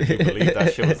lucky if you believe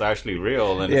that shit was actually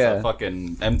real and it's a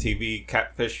fucking MTV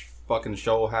catfish fucking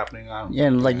show happening. I don't yeah,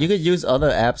 and like you could use other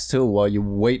apps too while you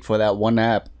wait for that one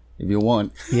app if you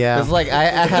want. Yeah. Because like I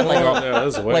had like Yeah,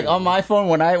 that's way- like on my phone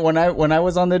when I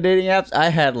was on the dating apps, I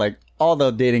had like all the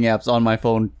dating apps on my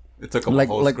phone. It took up Like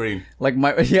a whole screen. like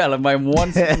my my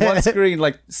one screen,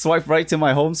 like swipe right to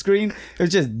my home screen. It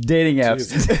was just dating apps.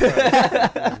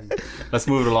 Let's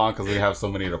move it along because we have so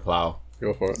many to plow.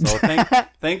 Go for it. So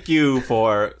thank you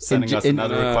for sending us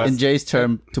another request. In Jay's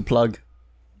term, to plug.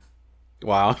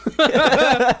 Wow.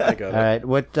 I got it. All right.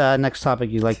 What next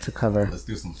topic you'd like to cover? Let's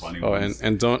do some funny Oh, ones.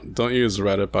 and don't use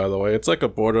Reddit, by the way. It's like a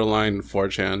borderline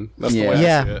 4chan. That's the way I see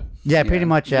Yeah. it. Yeah, pretty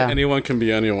much, yeah. Anyone can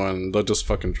be anyone. They'll just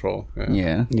fucking troll.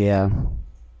 Yeah. Yeah.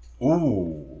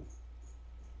 Ooh.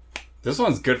 This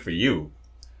one's good for you,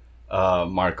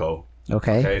 Marco.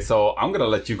 Okay. Okay, so I'm going to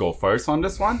let you go first on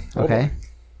this one. Okay.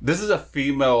 This is a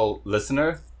female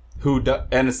listener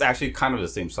and it's actually kind of the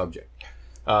same subject.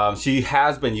 She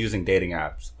has been using dating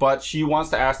apps, but she wants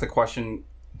to ask the question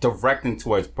directing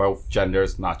towards both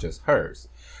genders, not just hers.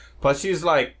 But she's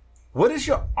like, what is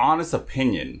your honest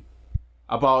opinion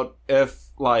about if,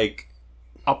 like,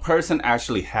 a person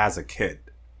actually has a kid?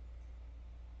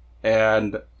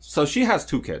 And so she has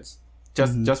 2 kids,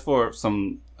 just for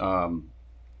some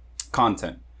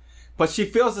content. But she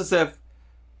feels as if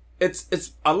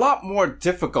it's a lot more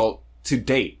difficult to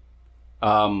date,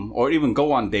 or even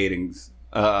go on datings,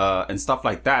 and stuff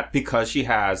like that because she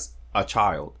has a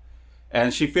child.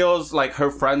 And she feels like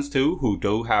her friends too, who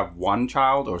do have 1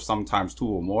 child or sometimes 2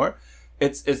 or more,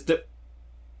 it's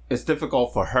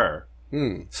difficult for her.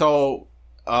 So,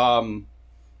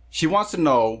 she wants to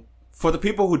know, for the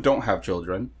people who don't have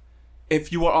children,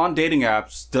 if you are on dating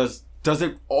apps, does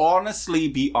it honestly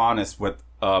be honest with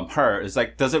her? It's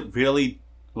like, does it really,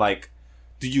 like,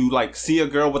 do you like see a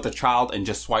girl with a child and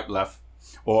just swipe left?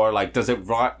 Or like, does it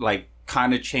like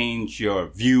kind of change your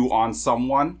view on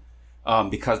someone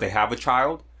because they have a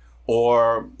child,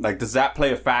 or like does that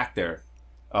play a factor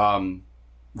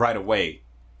right away?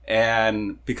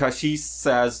 And because she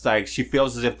says like she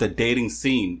feels as if the dating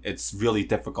scene, it's really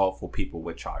difficult for people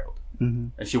with child,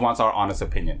 and she wants our honest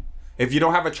opinion. If you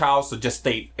don't have a child, so just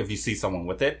state if you see someone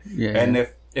with it. Yeah. And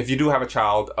if you do have a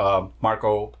child,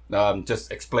 Marco,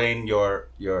 just explain your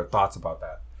thoughts about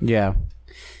that. Yeah.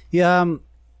 Yeah.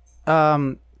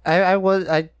 I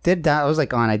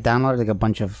downloaded like a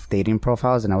bunch of dating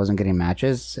profiles and I wasn't getting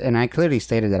matches, and I clearly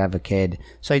stated that I have a kid.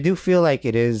 So I do feel like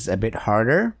it is a bit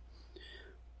harder,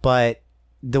 but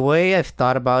the way I've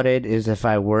thought about it is if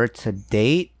I were to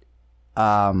date,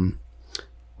 first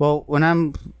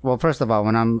of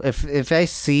all, if I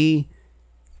see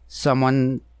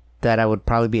someone that I would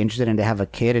probably be interested in to have a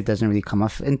kid, it doesn't really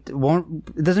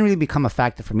it doesn't really become a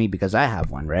factor for me because I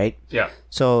have one, right? Yeah.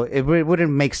 So it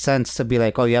wouldn't make sense to be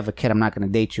like, oh, you have a kid, I'm not going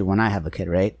to date you when I have a kid,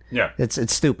 right? Yeah. It's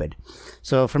stupid.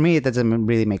 So for me, it doesn't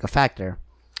really make a factor.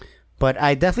 But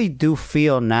I definitely do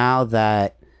feel now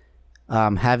that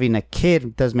having a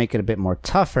kid does make it a bit more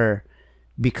tougher,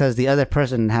 because the other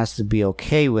person has to be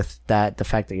okay with that, the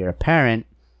fact that you're a parent.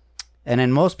 And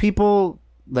then most people,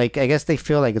 like, I guess they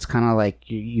feel like it's kind of like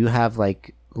you have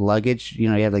like luggage,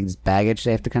 you have like this baggage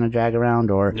they have to kind of drag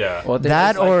around, or Yeah. Well,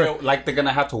 that, or like they're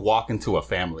gonna have to walk into a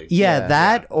family.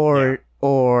 or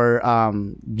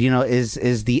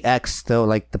is the ex still,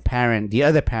 like the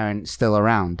other parent still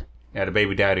around? Yeah, the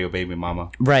baby daddy or baby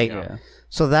mama. Right. Yeah.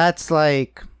 So that's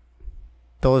like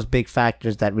those big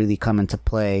factors that really come into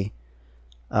play.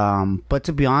 But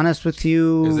to be honest with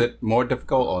you, Is it more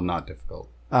difficult or not difficult?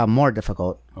 more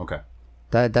difficult. Okay.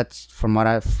 That's from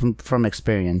what from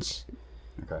experience.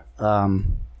 Okay.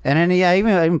 And then I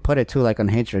even put it too, like on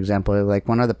Hinge, for example. Like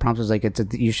one of the prompts was like,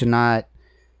 you should not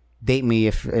date me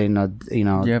if You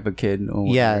have a kid. Or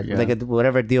whatever, like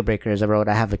whatever deal breaker is. I wrote,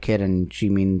 I have a kid, and she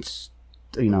means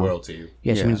The world to you.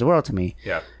 Yeah, she Yeah. means the world to me.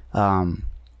 Yeah.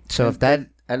 So if that,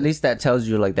 at least that tells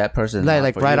you like that person,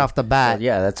 like right off the bat,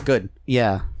 yeah, that's good.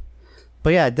 yeah.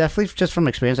 But yeah, definitely just from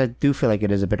experience, I do feel like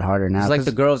it is a bit harder now. It's like 'cause-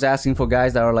 the girls asking for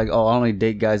guys that are like, oh, I only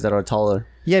date guys that are taller.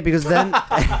 yeah, because then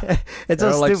it's so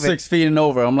They're like stupid. 6 feet and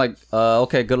over. I'm like,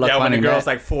 okay, good luck Yeah, when the finding girl's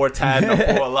that. like 4'10" or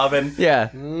 4'11". Yeah,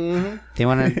 They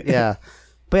want to, yeah.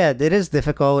 But yeah, it is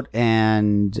difficult,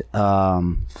 and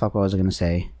fuck, what was I gonna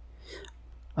say?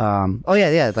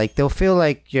 Like they'll feel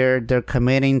like they're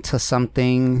committing to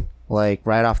something like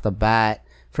right off the bat.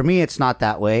 For me, it's not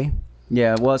that way.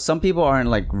 yeah. Well, some people aren't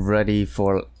like ready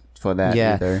for that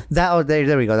Yeah, either. that or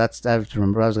there we go. I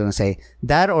remember what I was gonna say.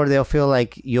 That, or they'll feel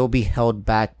like you'll be held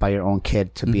back by your own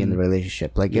kid to be in the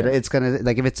relationship. Like it's gonna,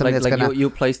 like if it's something Like that's gonna, you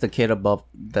place the kid above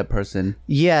that person.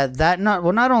 yeah,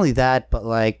 not only that, but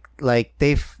like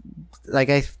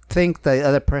I think the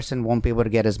other person won't be able to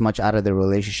get as much out of the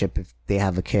relationship if they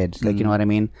have a kid. Like, you know what I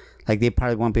mean? Like they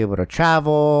probably won't be able to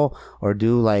travel or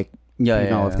do like,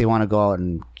 if they want to go out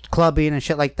and clubbing and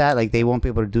shit like that, like they won't be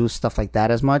able to do stuff like that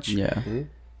as much. Yeah.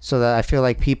 So that I feel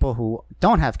like people who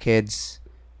don't have kids,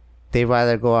 they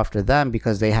rather go after them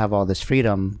because they have all this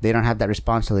freedom. They don't have that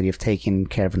responsibility of taking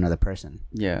care of another person.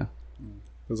 Yeah.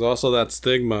 There's also that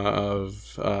stigma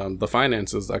of the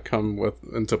finances that come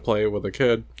into play with a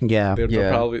kid. Yeah. They're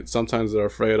probably sometimes they're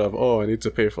afraid of, I need to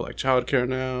pay for like childcare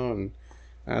now, and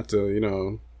I have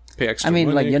to pay extra. I mean,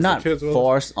 money like you're 'cause the not kids will-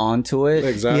 forced onto it.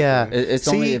 Exactly. Yeah. It's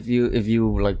only if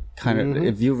you like kind of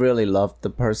if you really love the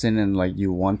person and like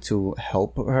you want to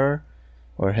help her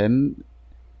or him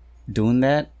doing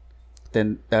that,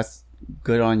 then that's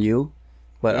good on you.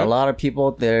 But a lot of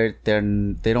people they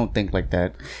don't think like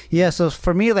that. Yeah, so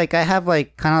for me, like I have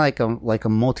like kind of like a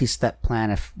multi-step plan.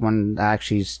 If when I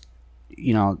actually,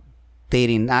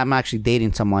 I'm actually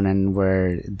dating someone, and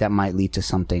where that might lead to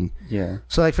something. Yeah.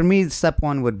 So like for me, step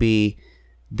one would be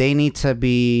they need to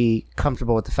be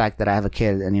comfortable with the fact that I have a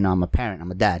kid, and I'm a parent,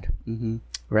 I'm a dad,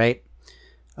 right?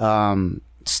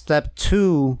 Step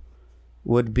two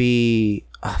would be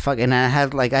and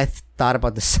I thought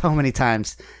about this so many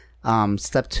times.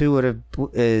 Step two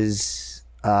is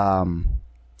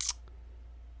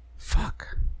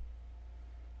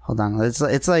hold on.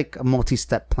 It's like a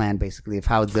multi-step plan basically of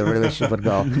how the relationship would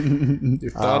go.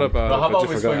 You've thought about Well, it, how but about you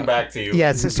we forgot. swing back to you?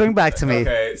 Yeah, so swing back to me.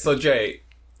 Okay, so Jay,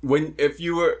 if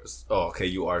you were,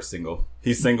 you are single.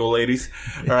 He's single, ladies.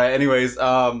 All right. Anyways,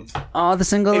 Oh, the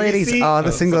single if you ladies. see- Oh,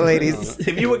 the single ladies.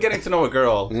 if you were getting to know a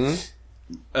girl,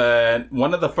 and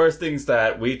one of the first things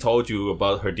that we told you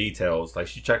about her details, like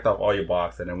she checked off all your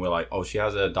boxes, and then we're like, oh, she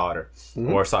has a daughter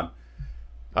or a son.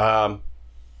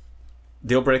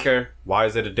 Deal breaker. Why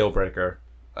is it a deal breaker?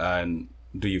 And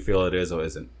do you feel it is or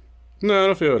isn't? No, I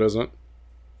don't feel it isn't.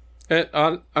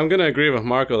 I'm gonna agree with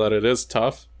Marco that it is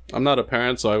tough. I'm not a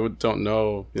parent, so don't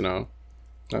know.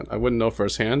 I wouldn't know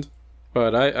firsthand.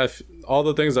 But all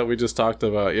the things that we just talked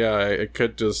about, yeah, it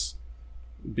could just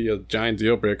be a giant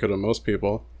deal breaker to most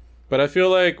people. But I feel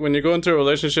like when you go into a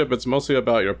relationship, it's mostly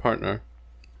about your partner.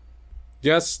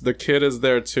 Yes, the kid is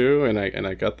there too, and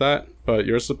I get that. But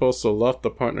you're supposed to love the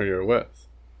partner you're with.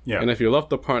 Yeah. And if you love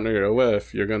the partner you're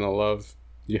with, you're gonna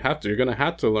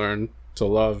have to learn to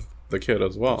love the kid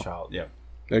as well. Child, yeah.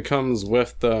 It comes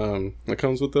with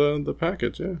the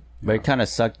package, yeah. But it kind of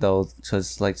sucked though,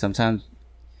 because like sometimes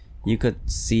you could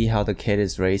see how the kid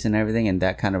is raised and everything, and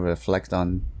that kind of reflects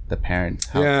on the parents,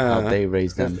 how they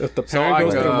raise them. If the parent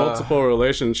goes through multiple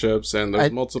relationships and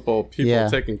there's multiple people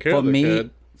taking care of the kid.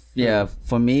 Yeah,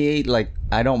 for me, like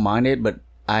I don't mind it, but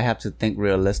I have to think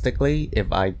realistically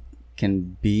if I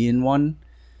can be in one,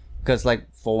 because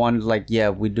like for one, like yeah,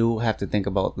 we do have to think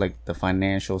about like the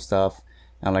financial stuff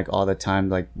and like all the time,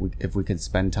 like if we could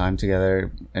spend time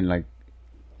together and like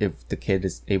if the kid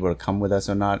is able to come with us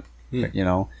or not, and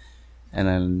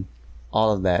then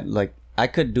all of that. Like I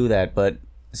could do that, but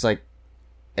it's like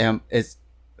is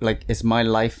my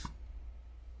life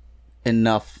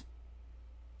enough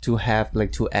to have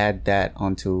like to add that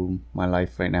onto my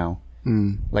life right now?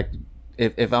 Like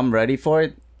if I'm ready for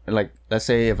it, like let's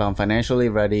say if I'm financially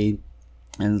ready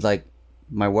and like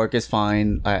my work is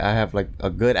fine, I have like a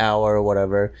good hour or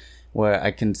whatever where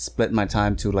I can split my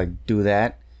time to like do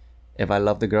that. If I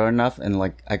love the girl enough and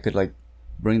like I could like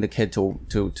bring the kid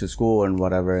to school and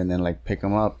whatever, and then like pick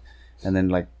him up, and then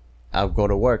like I'll go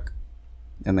to work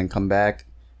and then come back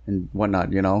and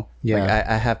whatnot, Yeah. Like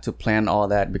I have to plan all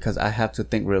that because I have to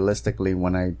think realistically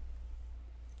when I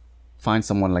find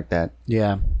someone like that.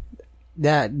 Yeah.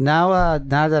 Yeah. Now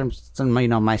that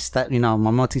I'm, my step, my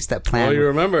multi-step plan. Oh, you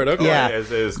remembered? Okay. Yeah.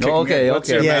 Is Okay.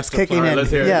 Yeah, it's kicking in. Let's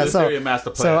hear your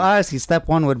master plan. So honestly, step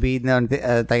one would be,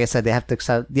 like I said, they have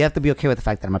to be okay with the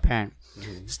fact that I'm a parent.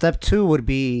 Step two would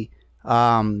be,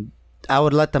 I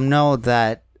would let them know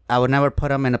that I would never put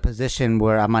them in a position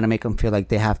where I'm gonna make them feel like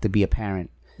they have to be a parent.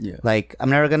 Yeah. Like I'm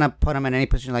never gonna put them in any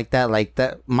position like that. Like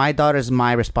that, my daughter's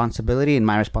my responsibility and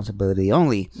my responsibility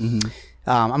only.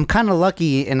 I'm kind of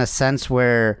lucky in a sense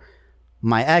where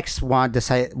my ex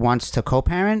wants to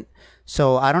co-parent,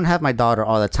 so I don't have my daughter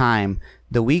all the time.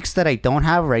 The weeks that I don't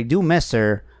have her, I do miss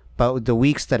her, but the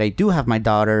weeks that I do have my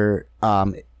daughter,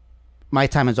 my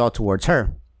time is all towards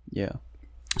her. Yeah.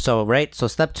 So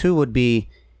step two would be,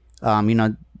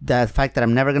 the fact that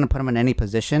I'm never gonna put them in any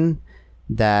position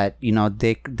that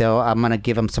I'm gonna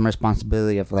give them some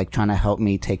responsibility of like trying to help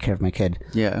me take care of my kid.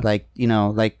 Yeah. Like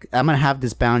like I'm gonna have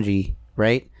this boundary,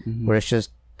 right? Where it's just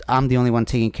I'm the only one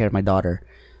taking care of my daughter.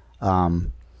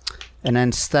 And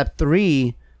then step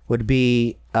three would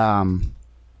be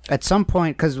at some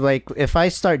point, because like if I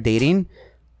start dating,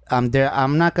 I'm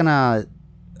not gonna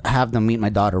have them meet my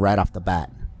daughter right off the bat.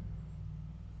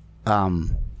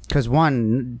 Because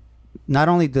one, not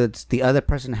only does the other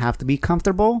person have to be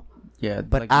comfortable, Yeah.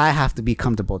 but like, I have to be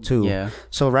comfortable too. Yeah.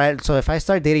 So if I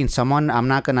start dating someone, I'm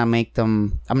not gonna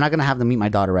have them meet my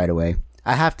daughter right away.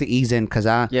 I have to ease in because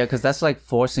because that's like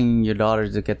forcing your daughter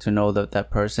to get to know that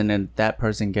person and that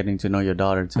person getting to know your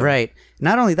daughter too. right.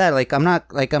 Not only that, like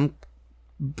I'm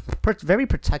very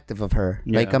protective of her.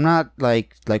 Yeah. Like I'm not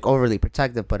like overly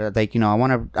protective, but like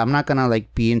I'm not gonna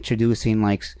like be introducing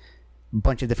like a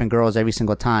bunch of different girls every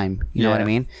single time. You know what I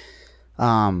mean?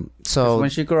 So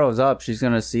when she grows up, she's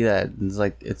gonna see that it's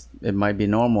like it might be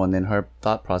normal, and then her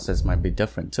thought process might be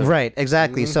different too. right,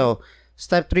 exactly. So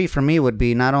step three for me would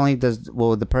be not only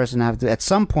will the person have to, at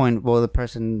some point will the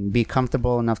person be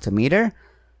comfortable enough to meet her,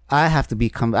 I have to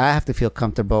feel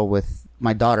comfortable with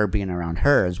my daughter being around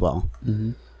her as well.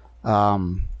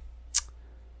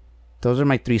 Those are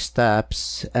my three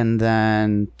steps, and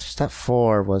then step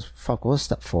four was what was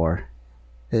step four?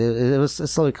 It's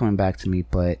slowly coming back to me,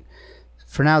 but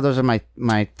for now, those are my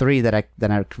three that I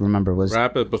remember was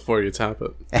Wrap it before you tap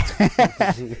it.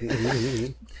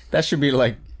 That should be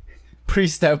like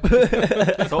pre-step.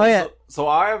 So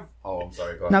I've. Oh, I'm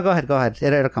sorry. Go ahead. No, go ahead.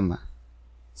 It'll come back.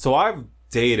 So I've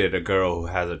dated a girl who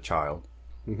has a child.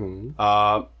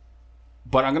 But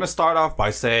I'm gonna start off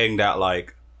by saying that,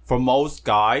 like, for most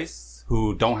guys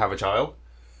who don't have a child,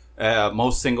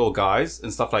 most single guys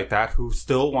and stuff like that who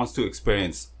still wants to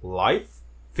experience life,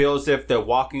 feel as if they're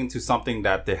walking into something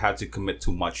that they had to commit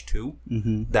too much to.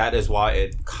 That is why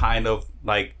it kind of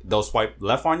like they'll swipe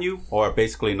left on you or are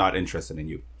basically not interested in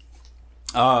you.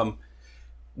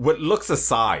 With looks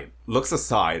aside,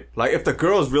 like if the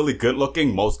girl is really good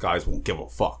looking, most guys won't give a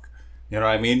fuck. You know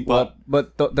what I mean? But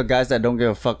the guys that don't give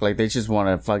a fuck, like they just want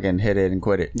to fucking hit it and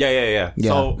quit it. Yeah.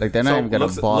 So like they're not even gonna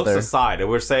bother. Looks aside, and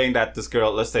we're saying that this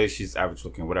girl, let's say she's average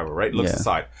looking, whatever, right? Looks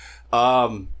aside.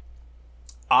 So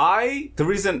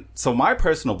my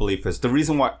personal belief is the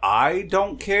reason why I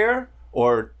don't care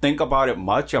or think about it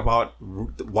much about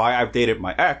why I've dated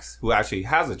my ex, who actually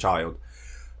has a child,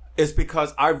 is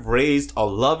because I've raised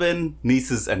 11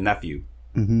 nieces and nephew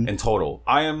in total.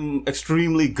 I am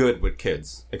extremely good with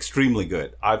kids, extremely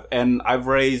good. I've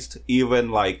raised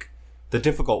even like the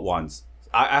difficult ones.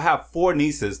 I have 4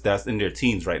 nieces that's in their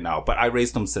teens right now, but I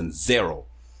raised them since 0.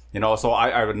 You know, so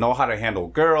I know how to handle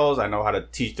girls. I know how to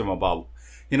teach them about,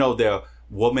 you know, their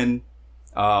woman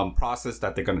process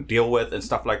that they're going to deal with and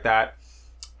stuff like that.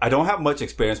 I don't have much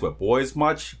experience with boys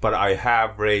much, but I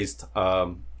have raised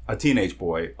a teenage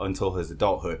boy until his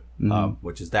adulthood,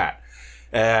 which is that.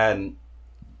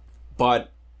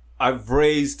 But I've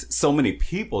raised so many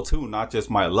people too, not just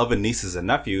my 11 nieces and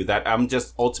nephew, that I'm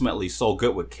just ultimately so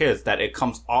good with kids that it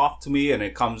comes off to me and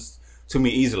it comes to me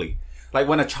easily. Like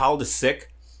when a child is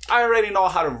sick, I already know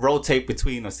how to rotate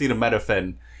between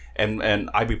acetaminophen and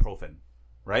ibuprofen,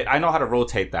 right? I know how to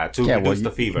rotate that to reduce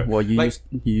the fever. Well, you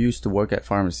used to work at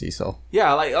pharmacy, so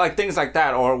yeah, like things like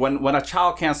that. Or when a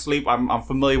child can't sleep, I'm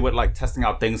familiar with like testing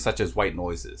out things such as white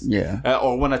noises. Yeah.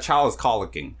 Or when a child is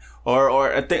colicking,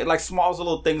 or like small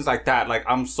little things like that. Like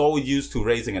I'm so used to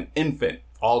raising an infant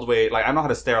all the way. Like I know how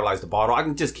to sterilize the bottle. I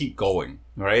can just keep going,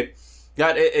 right?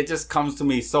 Yeah, it just comes to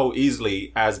me so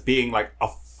easily as being like a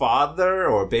father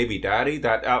or baby daddy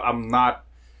that I'm not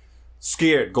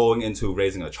scared going into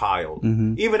raising a child,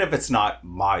 even if it's not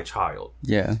my child.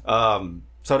 Yeah.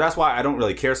 So that's why I don't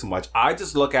really care so much. I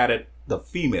just look at it, the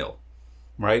female,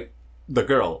 right? The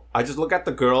girl. I just look at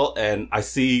the girl and I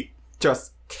see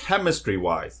just chemistry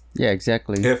wise. Yeah,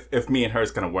 exactly. If me and her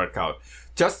is gonna work out,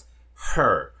 just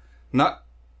her, not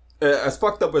as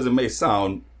fucked up as it may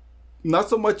sound, not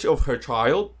so much of her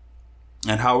child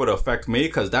and how it would affect me,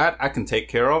 because that I can take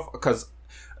care of, because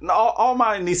all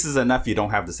my nieces and nephew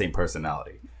don't have the same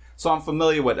personality. So I'm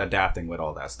familiar with adapting with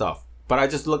all that stuff. But I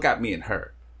just look at me and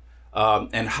her.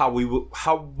 And how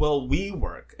will we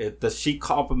work? Does she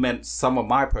complement some of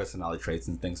my personality traits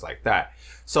and things like that?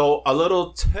 So a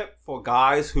little tip for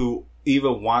guys who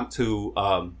even want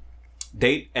to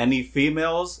date any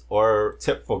females, or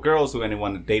tip for girls who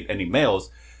want to date any males.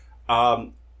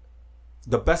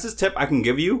 The bestest tip I can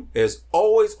give you is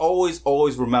always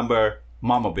remember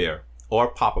Mama Bear or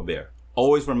Papa Bear.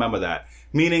 Always remember that.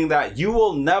 Meaning that you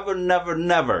will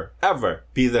never, ever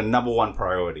be the number one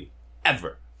priority.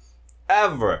 Ever.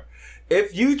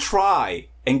 If you try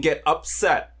and get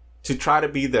upset to try to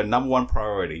be their number one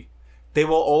priority, they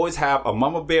will always have a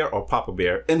Mama Bear or Papa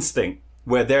Bear instinct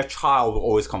where their child will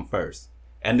always come first.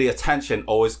 And the attention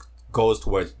always goes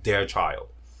towards their child.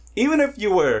 Even if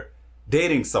you were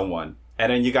dating someone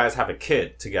and then you guys have a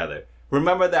kid together,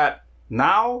 remember that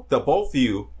now the both of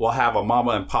you will have a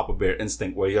Mama and Papa Bear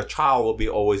instinct where your child will be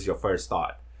always your first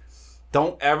thought.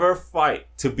 Don't ever fight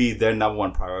to be their number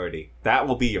one priority. That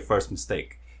will be your first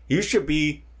mistake. You should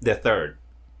be their third.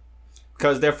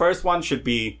 Because their first one should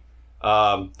be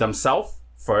themselves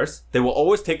first. They will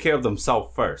always take care of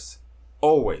themselves first.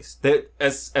 Always.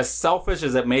 As selfish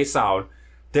as it may sound,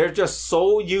 they're just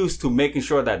so used to making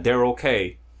sure that they're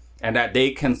okay and that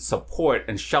they can support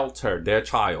and shelter their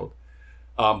child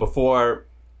before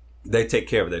they take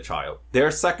care of their child.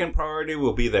 Their second priority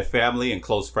will be their family and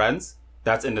close friends.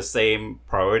 That's in the same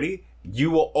priority. You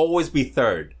will always be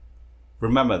third.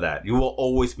 Remember that. You will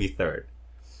always be third.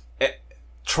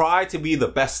 Try to be the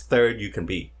best third you can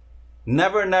be.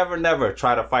 Never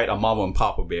try to fight a Mama and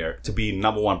Papa Bear to be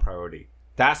number one priority.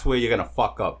 That's where you're going to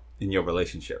fuck up in your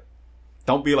relationship.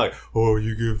 Don't be like, oh,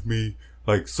 you give me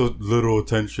like so little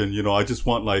attention. You know, I just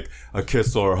want like a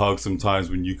kiss or a hug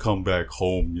sometimes when you come back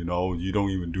home. You know, you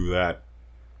don't even do that.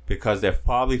 Because they're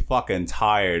probably fucking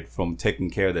tired from taking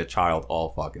care of their child all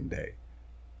fucking day.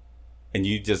 And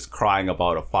you just crying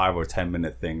about a 5 or 10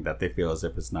 minute thing that they feel as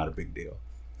if it's not a big deal.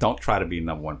 Don't try to be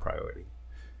number one priority.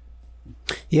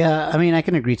 Yeah, I mean, I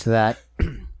can agree to that.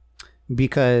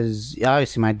 Because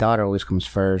obviously my daughter always comes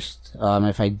first.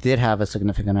 If I did have a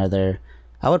significant other,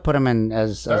 I would put them in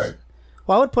as third.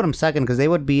 Well, I would put them second because they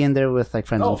would be in there with like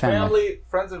friends and family.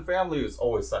 Friends and family is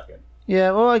always second.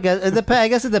 Yeah, well, I guess it depends. I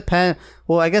guess it depends.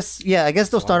 Well, I guess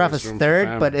they'll start off as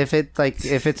third, but if it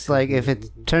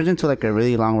turns into like a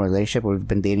really long relationship where we've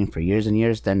been dating for years and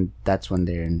years, then that's when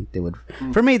they would.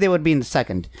 For me, they would be in the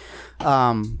second.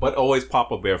 But always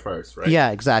Papa Bear first, right?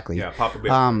 Yeah, exactly. Yeah, Papa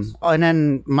Bear first. And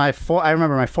then I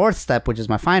remember my fourth step, which is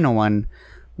my final one,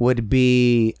 would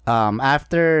be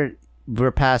after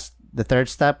we're past the third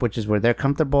step, which is where they're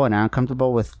comfortable and I'm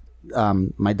comfortable with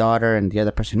my daughter and the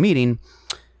other person meeting,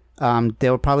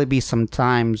 there will probably be some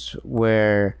times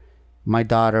where my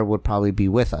daughter would probably be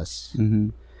with us.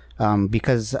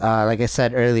 Because like I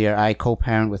said earlier, I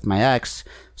co-parent with my ex,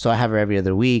 so I have her every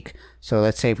other week. So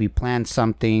let's say if we planned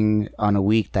something on a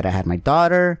week that I had my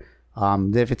daughter,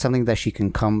 if it's something that she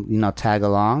can come, tag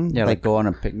along. Yeah, like go on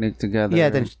a picnic together. Yeah,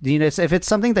 then if it's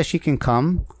something that she can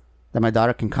come, that my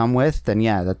daughter can come with, then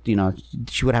yeah, that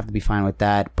she would have to be fine with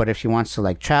that. But if she wants to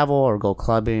like travel or go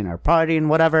clubbing or partying,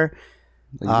 whatever,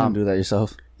 you can do that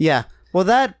yourself. Yeah. Well,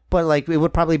 but like it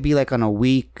would probably be like on a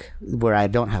week where I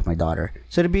don't have my daughter,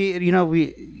 so it'd be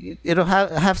it'll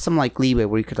have some like leeway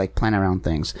where you could like plan around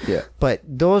things. Yeah. But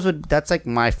that's like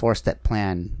my 4-step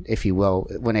plan, if you will,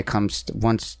 when it comes to,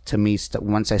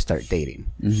 once I start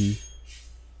dating.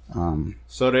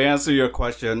 So to answer your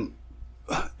question,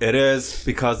 it is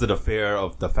because of the fear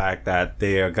of the fact that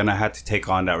they are gonna have to take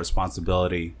on that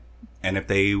responsibility, and if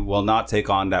they will not take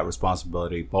on that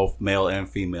responsibility, both male and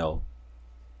female,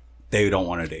 they don't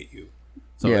want to date you.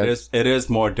 So Yeah. it is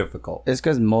more difficult. It's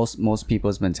because most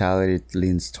people's mentality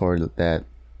leans toward that.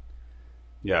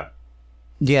 Yeah.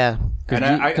 Yeah. And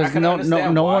I can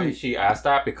understand no why one. she asked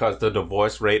that, because the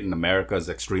divorce rate in America is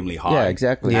extremely high. Yeah,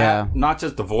 exactly. Yeah. Not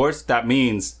just divorce, that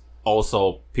means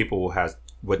also people who has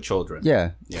with children.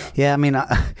 Yeah. Yeah, I mean,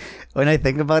 when I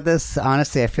think about this,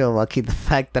 honestly, I feel lucky the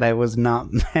fact that I was not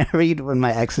married when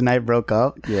my ex and I broke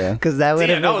up. Yeah. Because that would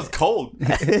Damn, have that was cold.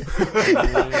 because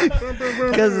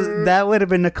that would have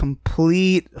been a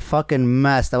complete fucking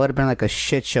mess. That would have been like a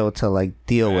shit show to like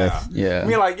deal with. Yeah. I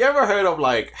mean, like, you ever heard of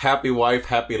like happy wife,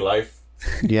 happy life?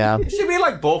 Yeah. It should be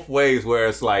like both ways, where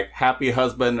it's like happy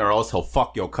husband or also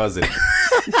fuck your cousin.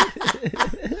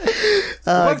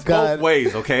 Oh, Works both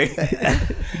ways, okay?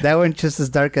 That went just as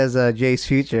dark as Jay's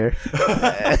future.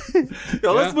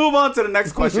 Yo, let's move on to the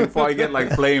next question before I get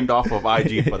like flamed off of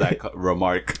IG for that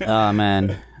remark. Oh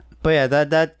man. But yeah,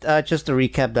 that just to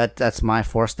recap, that's my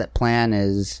 4-step plan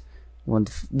is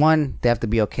one, they have to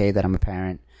be okay that I'm a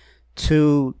parent.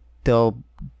 2,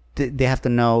 they have to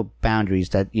know boundaries,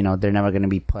 that they're never going to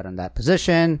be put in that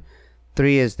position.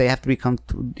 3 is they have to be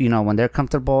when they're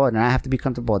comfortable and I have to be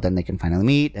comfortable, then they can finally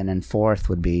meet. And then 4th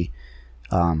would be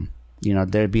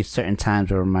there'd be certain times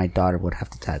where my daughter would have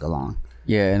to tag along.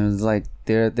 Yeah, and it's like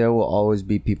there will always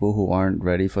be people who aren't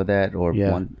ready for that or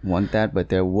want that, but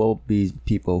there will be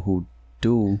people who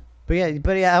do. But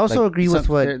yeah, I also agree with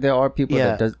what there are people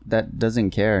that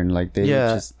doesn't care, and like they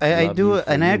just I love do, you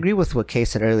and I you. agree with what Kay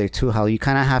said earlier too. How you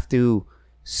kind of have to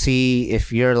see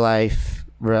if your life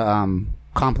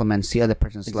complements the other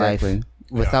person's life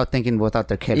without thinking without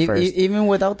their kid first. Even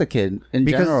without the kid in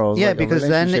general. Yeah, like because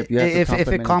then if if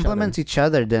it complements each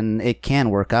other, then it can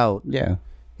work out. Yeah.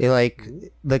 Like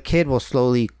the kid will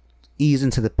slowly ease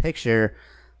into the picture,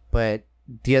 but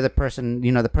the other person,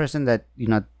 the person that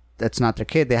that's not their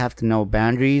kid, they have to know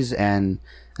boundaries, and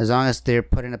as long as they're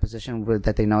put in a position where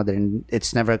that they know that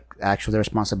it's never actually their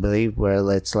responsibility, where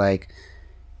it's like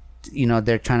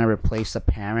they're trying to replace a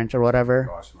parent or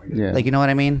whatever. Yeah. Like, you know what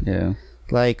I mean? Yeah.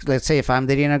 Like, let's say if I'm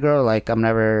dating a girl, like I'm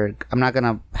not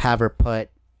gonna have her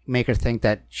make her think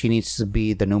that she needs to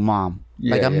be the new mom.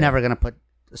 Yeah, like I'm yeah. never gonna put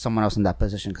someone else in that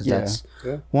position, because Yeah. that's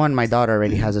one, my daughter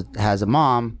already has a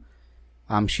mom.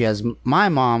 She has my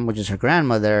mom, which is her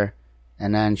grandmother,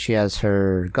 and then she has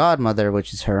her godmother,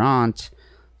 which is her aunt.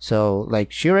 So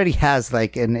like she already has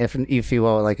like if you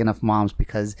will, like enough moms,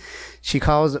 because she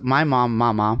calls my mom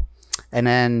mama, and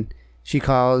then she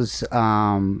calls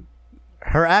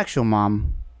her actual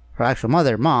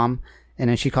mother mom, and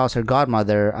then she calls her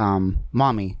godmother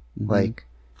mommy. Like,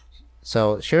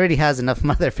 so she already has enough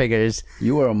mother figures.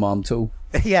 You were a mom too.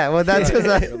 Yeah, well, that's because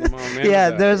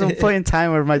there's a point in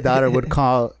time where my daughter would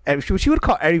call. She would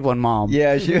call everyone mom.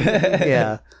 Yeah, she.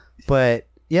 Yeah, but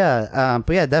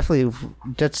definitely.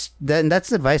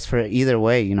 That's advice for either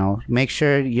way. Make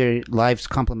sure your lives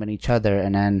complement each other,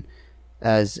 and then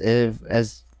as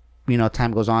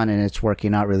time goes on and it's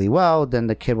working out really well, then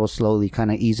the kid will slowly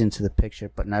kind of ease into the picture,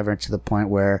 but never to the point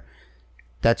where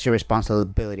that's your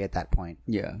responsibility at that point.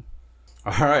 Yeah.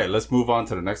 All right, let's move on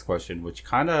to the next question, which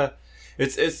kind of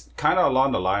it's kind of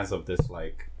along the lines of this,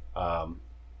 like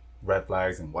red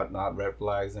flags and whatnot.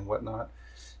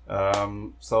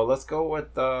 So let's go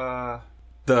with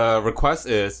the request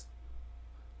is,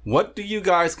 what do you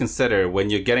guys consider when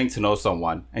you're getting to know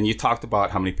someone? And you talked about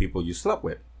how many people you slept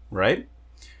with, right?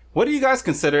 What do you guys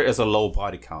consider as a low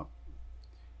body count?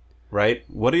 Right?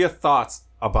 What are your thoughts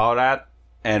about that?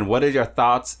 And what are your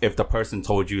thoughts if the person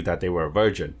told you that they were a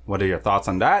virgin? What are your thoughts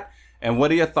on that? And what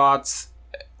are your thoughts,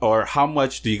 or how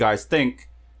much do you guys think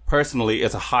personally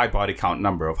is a high body count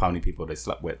number of how many people they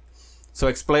slept with. So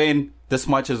explain this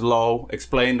much is low,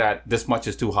 explain that this much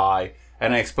is too high,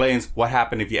 and it explains what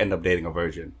happened if you end up dating a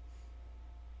virgin.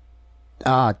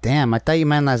 Oh, damn. I thought you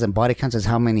meant as in body counts as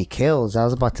how many kills. I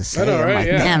was about to say. I know, I'm right? like,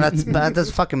 Yeah. damn, that's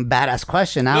a fucking badass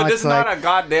question. Now No, this it's is like, not a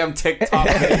goddamn TikTok.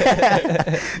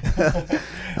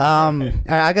 all right,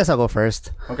 I guess I'll go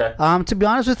first. Okay. To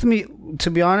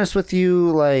be honest with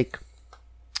you, like,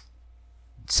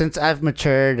 since I've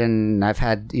matured and I've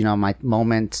had, you know, my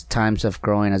times of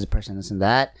growing as a person, this and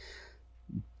that,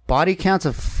 body counts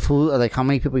of food, like how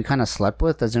many people you kind of slept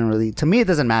with, doesn't really, to me, it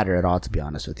doesn't matter at all, to be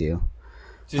honest with you.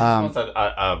 Just wants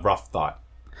a rough thought.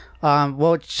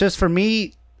 Well, it's just for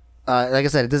me, like I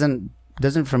said, it doesn't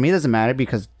matter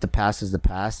because the past is the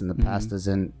past, and the past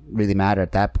doesn't really matter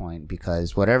at that point,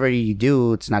 because whatever you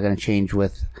do, it's not going to change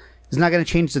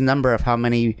the number of how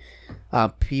many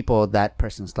people that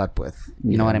person slept with.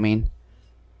 You know what I mean?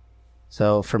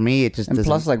 So for me, it just And doesn't.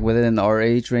 plus, like within our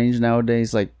age range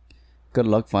nowadays, like good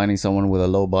luck finding someone with a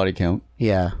low body count.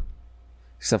 yeah.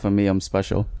 Except for me, I'm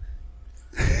special.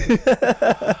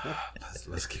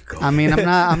 Let's keep going. I mean,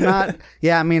 I'm not.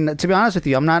 Yeah, I mean, to be honest with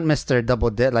you, I'm not Mr.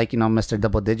 Mr.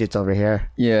 Double Digits over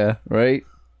here. Yeah, right?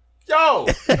 Yo,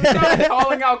 you're not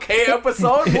calling out K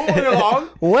episode. Moving along.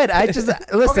 What? I just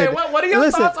listen. Okay, what are your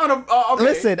thoughts on a? Okay.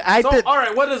 Listen, All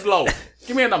right, what is low?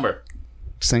 Give me a number.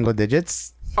 Single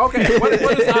digits, Okay, what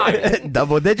is high?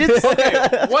 double digits.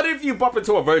 Okay, what if you bump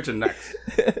into a virgin next?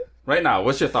 Right now,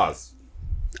 what's your thoughts?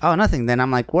 Oh, nothing. Then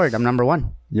I'm like, word. I'm number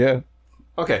one. Yeah.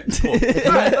 Okay, cool. All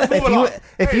right, let's move along.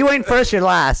 If you ain't first, you're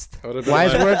last. would've been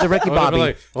Wise like- words of Ricky I would've Bobby. been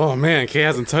like, oh man, Kay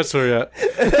hasn't touched her yet.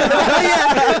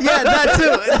 yeah, that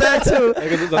too. That's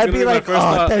I'd gonna be my like, first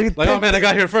oh, thought. thank Like, oh man, I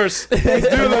got here first. thank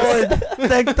the Lord.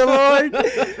 Thank the Lord.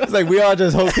 It's like we all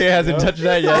just hope Kay hasn't touched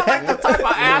that I'm yet. like the type of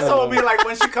asshole will be like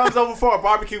when she comes over for a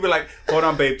barbecue, be like, hold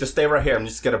on, babe, just stay right here. I'm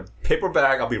just get a paper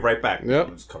bag. I'll be right back. Yep.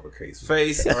 Just cover Kay's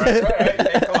face. All right,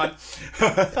 Jay, come on.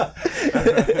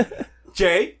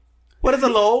 Jay, what is a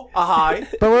low, a high?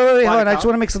 But wait, hold on. I count? just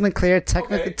want to make something clear.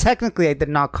 Okay. Technically, I did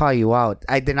not call you out.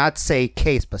 I did not say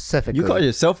K specifically. You call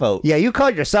yourself out. Yeah, you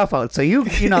called yourself out. So you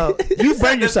know, you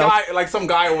burned This yourself. guy, like some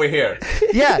guy over here.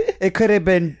 Yeah, it could have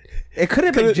been. It could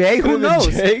have been Jay. Who could've been knows?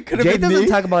 Jay, could've Jay been doesn't me.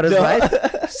 talk about his No. life.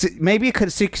 Maybe it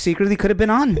could secretly could have been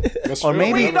on, That's or true.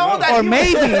 maybe, We know that or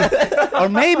he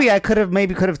maybe I could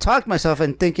have talked myself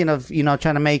and thinking of trying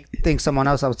to think someone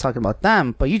else I was talking about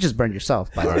them, but you just burned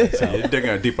yourself. By the way. So you're digging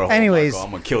a deeper hole. Anyways, Michael.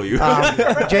 I'm gonna kill you.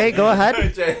 Jay, go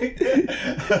ahead. Jay.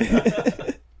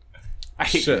 I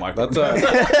hate you, Shit, Michael.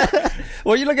 that's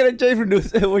Well, you looking at Jay for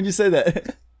news when you say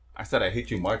that. I said I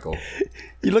hate you, Michael.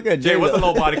 You look at Jay. Jay, what's the though.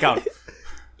 low body count?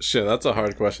 shit. That's a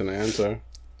hard question to answer.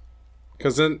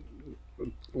 Because then,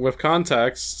 with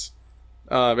context,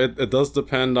 it does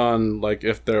depend on like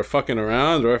if they're fucking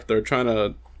around or if they're trying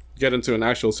to get into an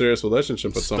actual serious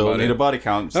relationship with Still somebody. need a body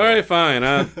count. so All right, fine.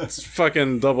 It's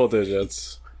fucking double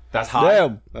digits. That's high.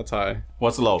 Damn. That's high.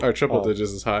 What's low? Or triple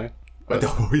digits is high. All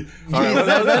right,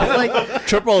 That's like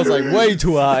Triple is like way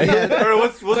too high.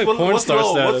 what's like porn what's star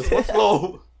low? status. What's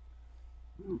low?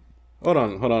 Hold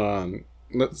on.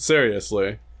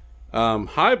 Seriously.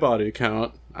 High body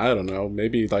count, I don't know,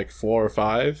 maybe like 4 or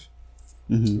 5.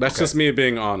 That's just me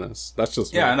being honest. That's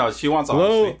just Yeah, I me. know. She wants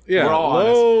Low, honesty. yeah, We're all low,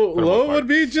 honest for the most low part. would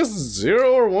be just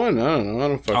 0 or 1. I don't know. I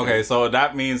don't fucking. Okay, so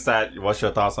that means that what's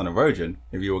your thoughts on a virgin?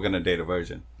 If you were gonna date a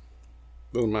virgin,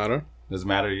 Doesn't matter. does it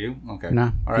matter to you? Okay.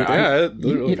 No. All right. Yeah,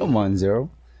 You don't mind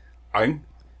 0. Ayn,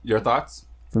 your thoughts?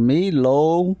 For me,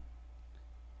 low.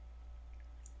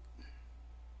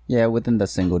 Yeah, within the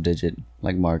single digit,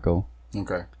 like Marco.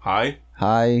 Okay. High.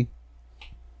 High.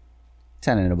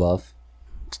 10 and above.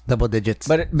 double digits.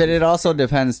 But it also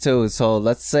depends too. So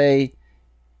let's say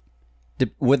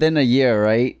within a year,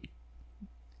 right?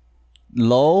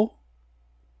 Low,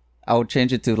 I would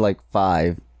change it to like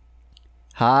 5.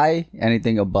 High,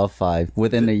 anything above 5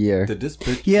 within a year. Did this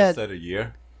bitch Yeah. just said a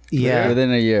year? yeah. Within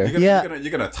a year. Yeah.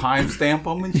 You're gonna timestamp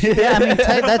them and shit. Yeah, I mean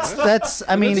that's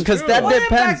I mean Because that What if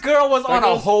depends. that girl was on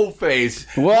a whole face?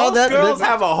 Well, Most girls that-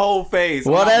 have a whole face.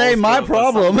 Well, Not that ain't most my girls,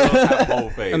 but some problem. girls have a whole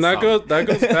face. And that Some.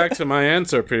 goes back to my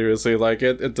answer previously. Like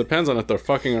it depends on if they're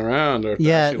fucking around or if they're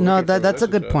yeah, actually no, looking for that's a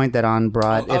good relationship. point that on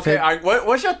brought. If Okay, it,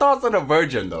 what's your thoughts on a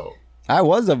virgin though? I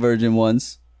was a virgin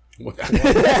once. I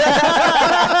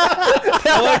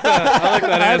like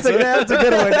that answer. that's a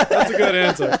good one. That's a good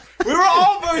answer. We were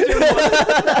all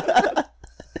virgins.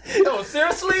 No,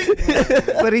 seriously?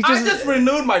 But he I just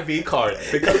renewed my V card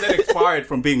because it expired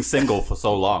from being single for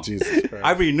so long. Jesus Christ.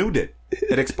 I renewed it.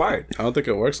 It expired. I don't think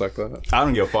it works like that. I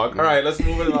don't give a fuck. All right, let's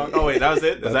move it along. Oh wait, that was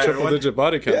it. Is that Triple everyone? digit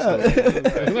body count.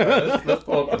 Let's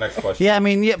pull up the next question. Yeah, I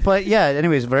mean,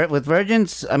 anyways, with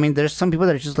virgins, I mean, there's some people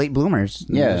that are just late bloomers.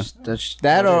 Yeah.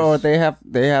 That or they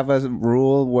have a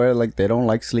rule where like they don't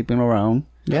like sleeping around.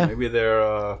 Yeah. Maybe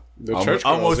they're church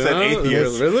almost girls, said you know?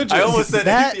 atheist. They're religious. I almost said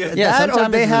That, atheist. Yeah, that or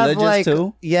sometimes they it's have religious, like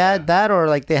too. that or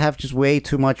like they have just way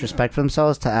too much respect for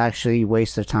themselves to actually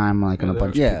waste their time like on a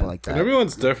bunch of Yeah. people like And that.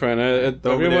 everyone's different.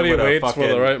 They'll be there Everybody with a waits for the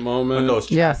fucking- right with moment. those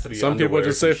Yeah. chastity Some people underwears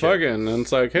just say and shit. fucking, and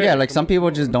it's like, hey, Yeah, like some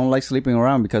people just don't like sleeping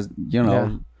around because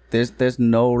there's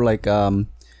no like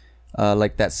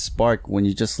that spark when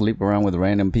you just sleep around with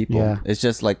random people. Yeah. It's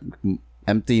just like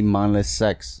empty, mindless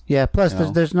sex. Yeah. Plus, You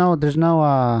know? there's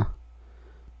no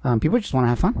people just want to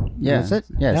have fun. Yeah, That's it.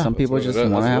 Yeah, some That's people what it just is.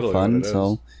 want to That's have literally what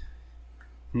fun.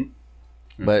 it So,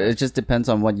 but it just depends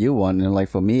on what you want. And like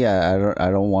for me,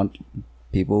 I don't want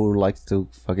people who like to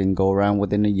fucking go around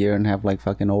within a year and have like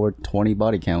fucking over 20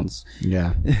 body counts.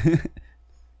 Yeah.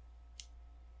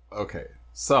 Okay,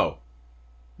 so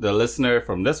the listener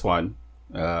from this one,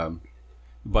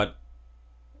 but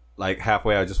like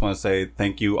halfway, I just want to say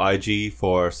thank you, IG,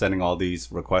 for sending all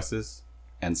these requests,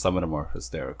 and some of them are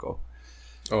hysterical.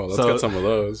 oh, let's So- get some of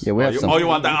those. Yeah, we have some. you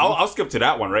want that? I'll skip to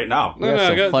that one right now. No, have no,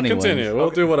 some go- funny continue. ones. We'll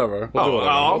do whatever. We'll do whatever.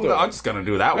 We'll do I'm whatever. just gonna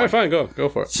do that All one. right, fine, go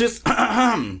for it. Just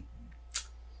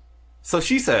so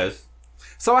she says,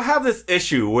 so I have this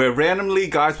issue where randomly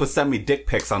guys would send me dick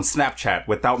pics on Snapchat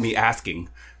without me asking.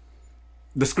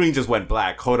 The screen just went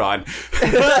black. Hold on.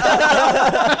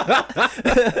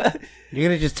 You're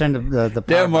gonna just turn the There,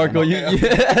 power Marco. button.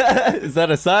 Is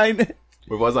that a sign?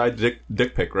 Where was I? Dick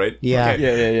pic, right? Yeah.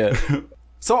 Okay. Yeah.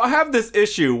 So I have this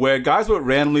issue where guys would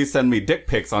randomly send me dick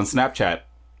pics on Snapchat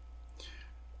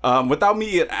without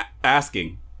me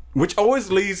asking, which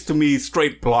always leads to me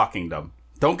straight blocking them.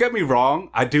 Don't get me wrong,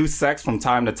 I do sex from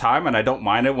time to time and I don't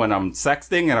mind it when I'm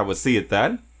sexting and I would see it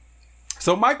then.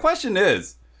 So my question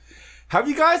is, have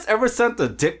you guys ever sent a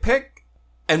dick pic?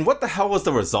 And what the hell was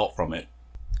the result from it?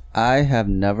 I have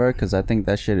never, because I think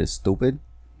that shit is stupid.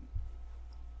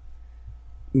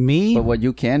 Me? But what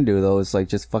you can do though is like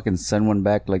just fucking send one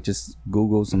back. Like just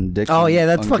Google some dick. Oh yeah,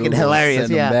 that's on fucking Google, hilarious.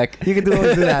 send 'em Yeah, back. you can do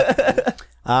that.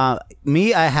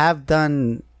 Me, I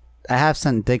have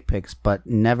sent dick pics, but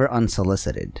never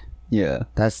unsolicited. Yeah,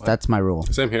 That's my rule.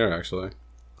 Same here, actually.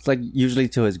 it's like usually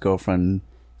to his girlfriend.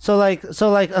 So like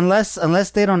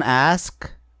unless they don't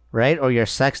ask, right, or you're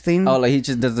sexting. Oh, like he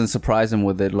just doesn't surprise him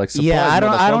with it. Like surprise, yeah, I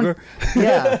don't.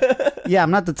 motherfucker. Yeah,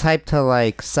 I'm not the type to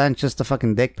like send just a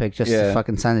fucking dick pic just to Yeah.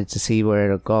 fucking send it to see where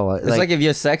it'll go. It's like if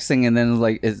you're sexting and then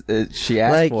like she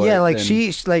asked like for yeah, it, like then-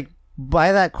 she's like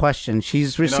by that question,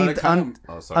 she's You know, received that kind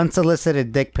of- oh, sorry.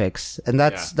 unsolicited dick pics, and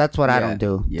that's what I Yeah. don't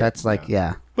do. Yeah. That's like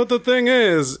yeah. But the thing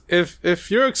is, if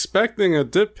you're expecting a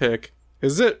dick pic,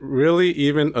 is it really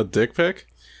even a dick pic?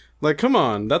 Like, come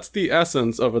on, that's the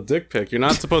essence of a dick pic. You're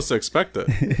not supposed to expect it.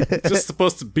 It's just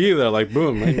supposed to be there, like,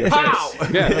 boom, in your Pow! face.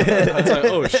 Yeah, it's like,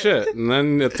 oh shit, and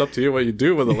then it's up to you what you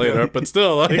do with it later. But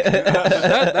still, like,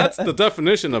 that's the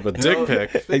definition of a dick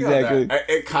pic. Exactly.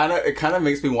 It kind of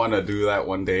makes me want to do that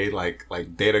one day, like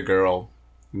date a girl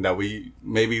that we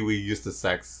used to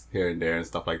sex here and there and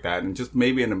stuff like that, and just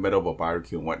maybe in the middle of a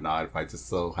barbecue and whatnot, if I just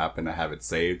so happen to have it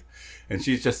saved, and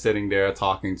she's just sitting there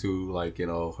talking to like her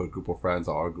group of friends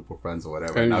or our group of friends or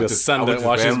whatever, And you I'll just send I would it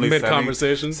while she's randomly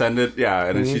mid-conversation? send it, yeah,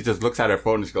 and then she just looks at her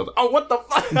phone and she goes, "Oh, what the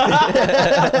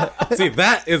fuck." See,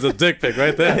 that is a dick pic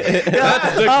right there.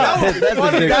 That's a dick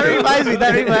pic.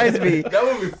 That reminds me. That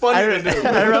would be funny to do.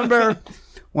 I remember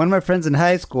one of my friends in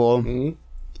high school.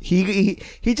 He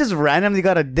just randomly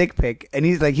got a dick pic, and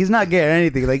he's not getting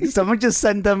anything. Like someone just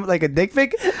sent him like a dick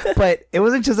pic, but it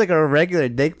wasn't just like a regular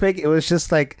dick pic. It was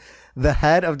just like the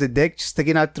head of the dick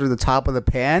sticking out through the top of the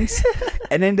pants,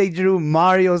 and then they drew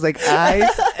Mario's like eyes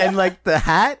and like the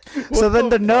hat. So then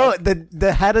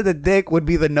the head of the dick would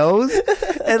be the nose.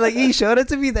 And like he showed it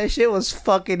to me, that shit was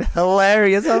fucking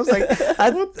hilarious. I was like,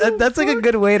 that's like a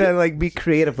good way to like be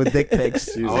creative with dick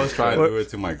pics. I was trying to do it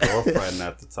to my girlfriend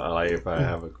at the time, like if I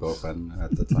have a girlfriend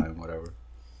at the time, whatever.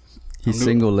 He's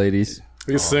single, ladies.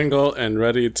 He's single and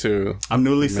ready to I'm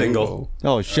newly single.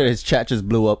 Oh shit, his chat just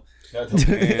blew up.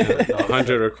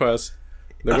 100 requests.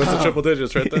 There goes the triple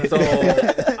digits right there. So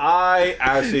I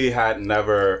actually had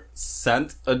never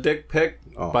sent a dick pic,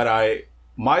 but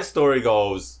my story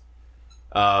goes,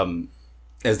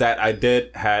 is that I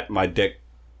did had my dick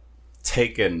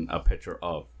taken a picture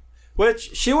of,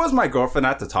 which she was my girlfriend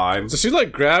at the time. So she's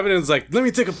like grabbing it and is like, let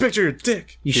me take a picture of your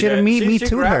dick. You should have me she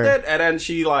to grabbed her. it, and then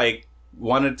she like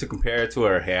wanted to compare it to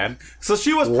her hand. So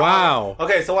she was Wow.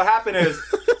 Okay, so what happened is,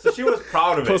 So she was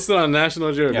proud of it. Posted on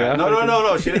National Geographic. Yeah.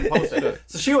 No. She didn't post it.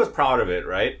 So she was proud of it,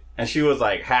 right? And she was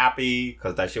like happy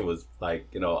because that shit was like,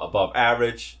 you know, above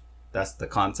average. That's the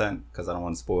content because I don't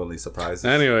want to spoil any surprises.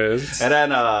 Anyways. And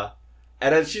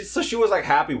then she was like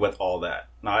happy with all that.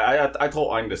 Now I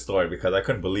told Aang this story because I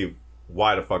couldn't believe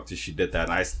why the fuck she did that.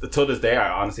 And till this day I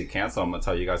honestly can't. So I'm gonna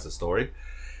tell you guys the story.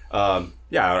 I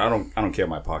don't care.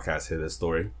 My podcast hear this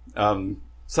story.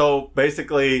 So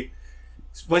basically,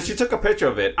 when she took a picture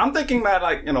of it, I'm thinking that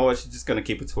like, you know, she's just gonna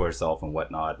keep it to herself and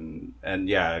whatnot. And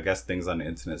yeah, I guess things on the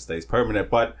internet stays permanent.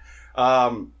 But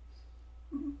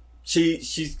she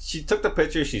took the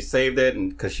picture, she saved it, and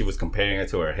because she was comparing it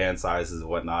to her hand sizes and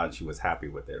whatnot, she was happy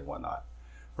with it and whatnot,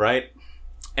 right?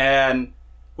 And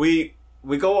we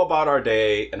go about our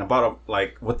day, and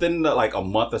within a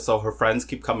month or so, her friends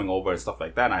keep coming over and stuff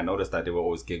like that. And I noticed that they were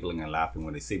always giggling and laughing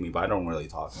when they see me, but I don't really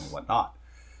talk and whatnot.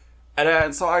 And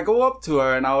then so I go up to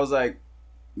her and I was like,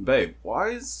 "Babe, why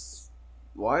is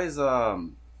blah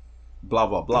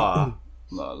blah blah."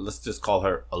 Let's just call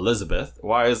her Elizabeth.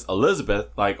 Why is Elizabeth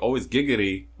like always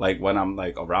giggity like when I'm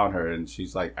like around her, and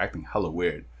she's like acting hella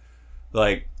weird?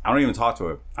 Like I don't even talk to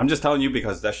her. I'm just telling you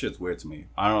because that shit's weird to me.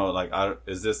 I don't know. Like,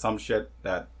 is this some shit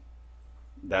that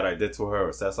I did to her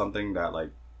or said something that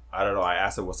like I don't know? I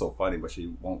asked her what's so funny, but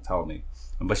she won't tell me.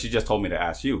 But she just told me to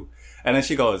ask you. And then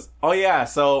she goes, "Oh yeah,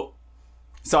 so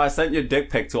I sent your dick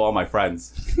pic to all my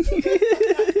friends." And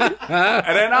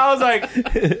then I was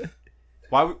like,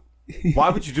 Why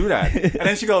would you do that? And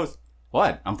then she goes,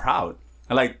 "What? I'm proud."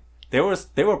 And like they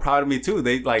were proud of me too.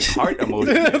 They like heart emoji.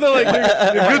 They're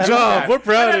like, "Good job. We're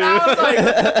proud of you."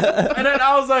 And then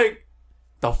I was like,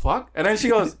 "The fuck?" And then she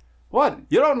goes, "What?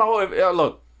 You don't know if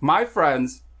look, my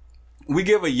friends, we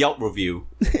give a Yelp review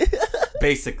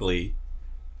basically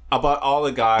about all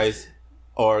the guys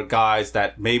or guys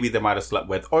that maybe they might have slept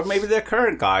with, or maybe their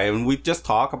current guy, and we just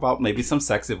talk about maybe some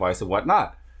sex advice and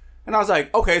whatnot." And I was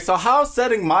like, "Okay, so how's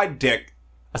setting my dick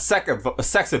a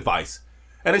sex advice?"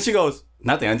 And then she goes,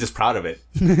 "Nothing, I'm just proud of it.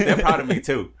 They're proud of me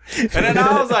too." And then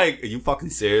I was like, "Are you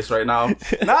fucking serious right now?" And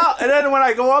then when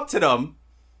I go up to them,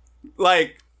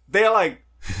 like, they're like,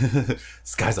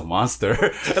 "This guy's a monster."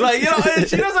 And like, you know, and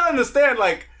she doesn't understand,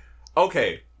 like,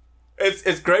 okay,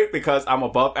 it's great because I'm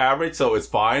above average, so it's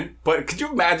fine. But could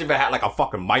you imagine if I had like a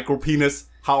fucking micro penis?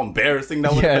 How embarrassing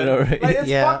that would have been. No, right? Like,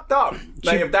 it's fucked up.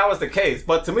 Like, if that was the case.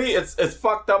 But to me, it's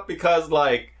fucked up because,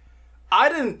 like, I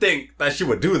didn't think that she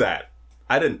would do that.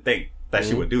 I didn't think that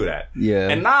she would do that. Yeah.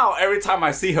 And now, every time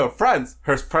I see her friends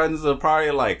are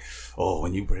probably like, "Oh,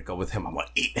 when you break up with him, I'm going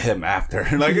to eat him after."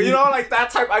 Like, you know, like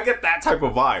that type, I get that type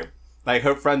of vibe. Like,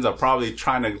 her friends are probably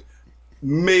trying to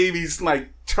maybe, like,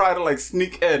 try to like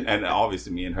sneak in, and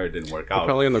obviously me and her didn't work out.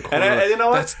 Probably in the corner. And you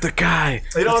know what? That's the guy.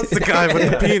 You know, That's the guy with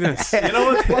the penis. You know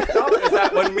what's fucked up is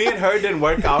that when me and her didn't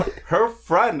work out, her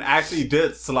friend actually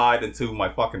did slide into my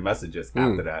fucking messages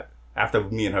after that. After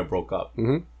me and her broke up.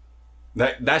 Mm-hmm.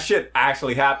 That shit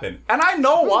actually happened. And I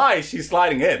know why she's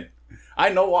sliding in. I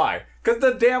know why. Because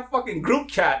the damn fucking group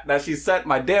chat that she sent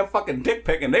my damn fucking dick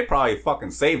pic, and they probably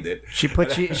fucking saved it. She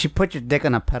put your dick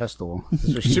on a pedestal. That's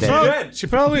what she did. She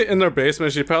probably in their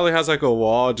basement. She probably has like a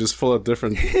wall just full of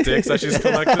different dicks that she's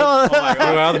collected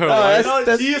throughout her life.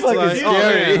 That's fucking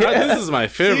scary. This is my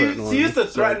favorite one. She used to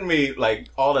threaten me like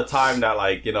all the time that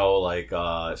like, you know, like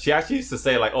she actually used to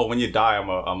say like, "Oh, when you die, I'm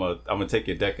gonna take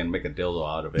your dick and make a dildo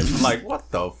out of it." I'm like, what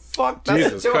the fuck?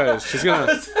 Jesus Christ! She's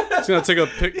gonna take a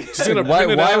pic. She's gonna print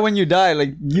it why out. when you die,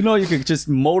 like, you know, you could just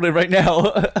mold it right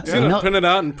now. She's gonna print it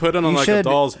out and put it on like a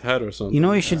doll's head or something. You know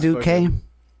what you should do, Kay?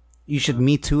 You should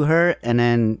Me Too her and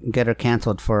then get her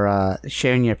canceled for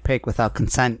sharing your pic without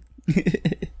consent.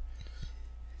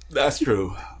 That's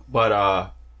true, but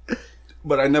I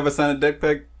never sent a dick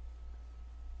pic,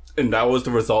 and that was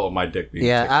the result of my dick being.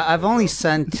 Yeah, I've only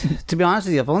sent. To be honest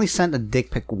with you, I've only sent a dick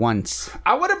pic once.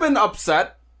 I would have been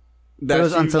upset that It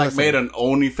was she like unsolicited. made an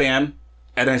OnlyFans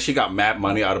and then she got mad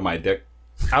money out of my dick.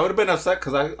 I would have been upset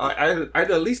because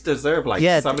I'd at least deserve like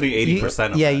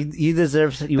 70-80% of yeah, that. you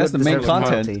deserve. That's the main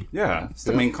content. royalty. Yeah, it's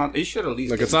the main content. You should at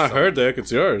least Like, give it's not me her some. dick,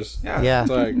 it's yours. Yeah. Yeah.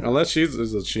 It's like, unless she's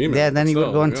a she-man. Yeah, then you would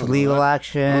Still, go we into don't know legal that.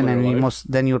 action, and your you life.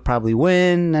 then you would probably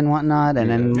win and whatnot, and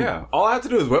then Yeah, all I have to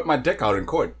do is whip my dick out in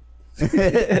court.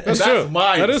 That's true.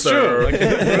 mine, That is sir. true.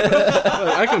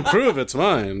 I can prove it's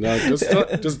mine. Like,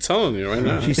 just telling you right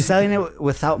now. she's selling it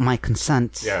without my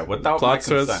consent. Yeah, without Plot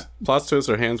my consent. twist,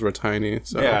 her hands were tiny.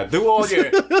 So. Yeah, do all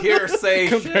your hearsay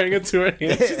shit. Comparing it to her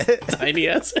hands, she's tiny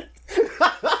ass.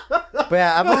 But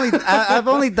yeah, I've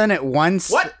only done it once.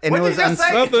 What? And What it did was you just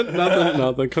say?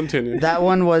 Nothing. Continue. that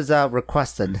one was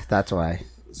requested. That's why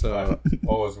So,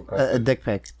 What was a requested? dick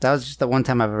pic. That was just the one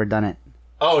time I've ever done it.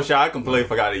 Oh shit! I completely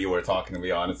forgot that you were talking. To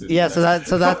be honest. With you. Yeah, so that's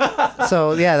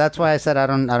why I said I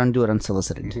don't do it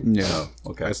unsolicited. Yeah.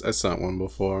 Okay. I sent one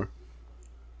before.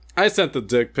 I sent the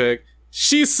dick pic.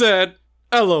 She said,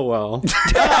 "LOL."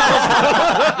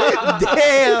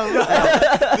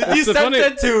 Damn. Did you So send funny-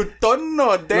 it to Ton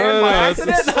or Dan No, by no,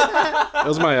 accident? That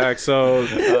was my ex. So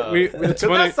it's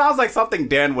funny. That sounds like something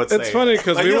Dan would say. It's funny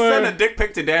 'cause like we you were- send a dick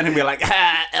pic to Dan and be like,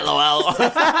 LOL.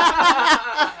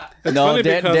 No, funny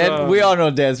Dan, because, we all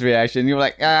know Dan's reaction. You're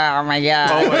like, oh my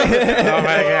god. Oh my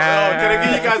god! Can I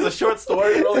give you guys a short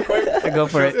story really quick? Go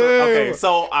for it. Okay,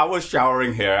 so I was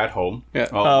showering here at home. Yeah.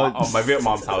 My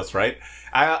Vietnam's house, right?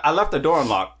 I left the door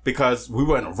unlocked because we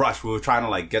were in a rush. We were trying to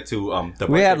like get to the.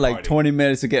 We had birthday like party. 20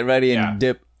 minutes to get ready and Yeah.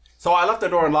 dip. So I left the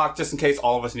door unlocked just in case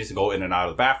all of us needs to go in and out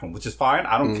of the bathroom, which is fine.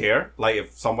 I don't care. Like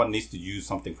if someone needs to use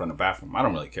something from the bathroom, I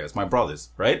don't really care. It's my brother's,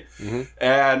 right?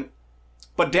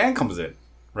 But Dan comes in,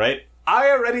 right? I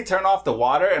already turned off the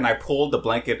water and I pulled the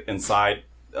blanket inside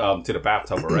to the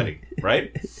bathtub already,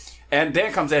 right? And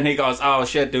Dan comes in, he goes, "Oh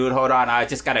shit, dude, hold on, I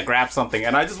just gotta grab something."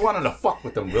 And I just wanted to fuck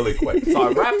with him really quick. So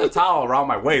I wrapped the towel around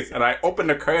my waist and I opened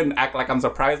the curtain, act like I'm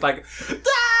surprised, like,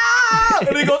 "Ah!"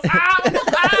 And he goes, "Ah, what the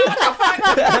fuck?"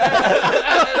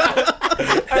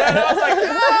 And then I was like,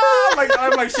 "Ah!"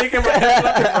 I'm like shaking my head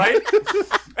left and right.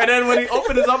 And then when he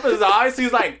opened his eyes,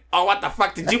 he's like, "Oh, what the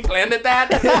fuck? Did you plan it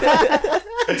that?"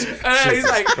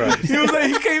 And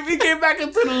then he came back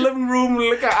into the living room and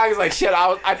look at. I was like, "Shit!"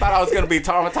 I thought I was gonna be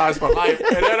traumatized for life.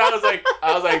 And then I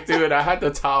was like, "Dude, I had the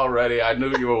towel ready. I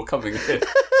knew you were coming in."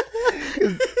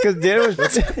 Because Dan was.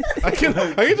 I can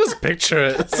just picture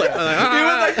it. It's like, He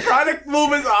was like trying to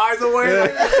move his eyes away.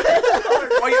 Like,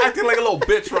 why you acting like a little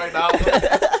bitch right now?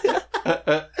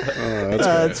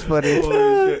 That's funny. Holy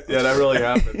shit. Yeah, that really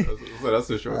happened. That's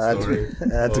a short story.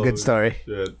 That's a good story.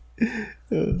 Shit.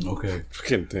 Okay.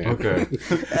 fucking damn. Okay.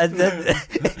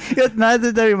 Now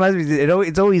that reminds me,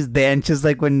 it's always Dan, just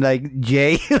like when like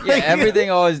Jay, Yeah, everything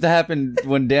always happened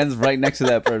when Dan's right next to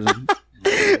that person.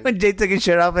 when Jay took his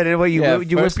shirt off and then when you Yeah,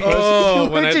 you first- were Oh,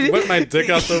 when I whipped my dick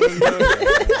out the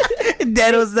window.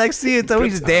 Dan was next to you. It's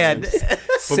always Dan.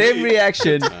 Same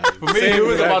reaction. For me, he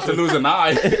was about to lose an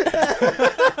eye.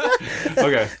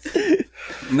 Okay.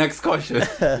 Next question.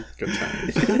 Good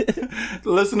times.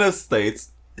 The listener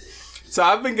states, so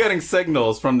I've been getting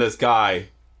signals from this guy,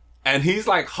 and he's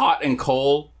like hot and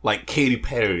cold, like Katy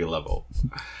Perry level.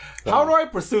 How do I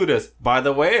pursue this? By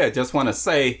the way, I just want to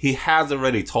say he has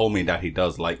already told me that he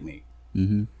does like me.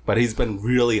 Mm-hmm. But he's been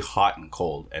really hot and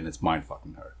cold, and it's mind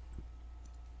fucking her.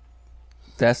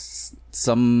 That's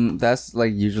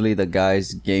like usually the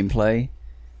guy's gameplay.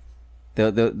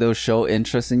 They'll show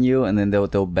interest in you and then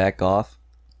they'll back off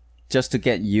just to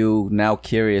get you now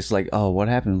curious, like, oh, what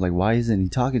happened? Like, why isn't he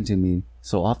talking to me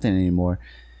so often anymore?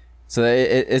 So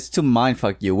it's to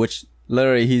mindfuck you, which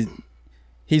literally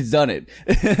he's done it.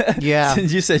 Yeah.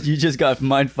 Since you said you just got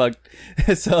mindfucked,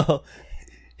 so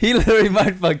he literally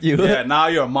mindfucked you. Yeah, now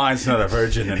your mind's not a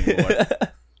virgin anymore.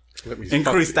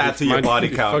 Increase that to your body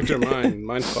count. Fucked your mind.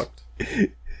 Mind fucked.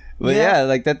 But yeah,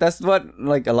 like that's what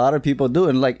like a lot of people do,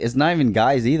 and like it's not even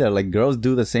guys either. Like girls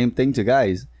do the same thing to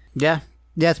guys. Yeah,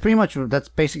 it's pretty much that's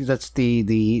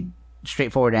the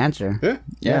straightforward answer. Yeah.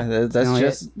 Yeah, that's only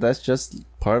just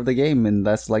part of the game, and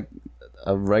that's like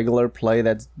a regular play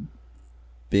that's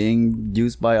being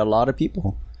used by a lot of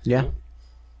people. Yeah.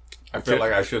 I feel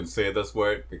like I shouldn't say this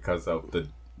word because of the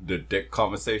dick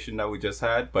conversation that we just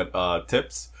had, but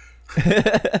tips.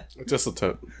 Just a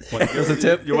tip. Just a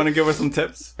tip. You want to give us some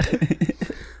tips?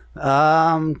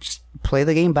 Just play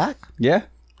the game back. Yeah,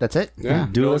 That's it. Yeah.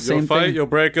 do You'll the same fight, thing. you'll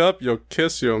break up, you'll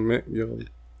kiss, you'll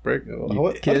break.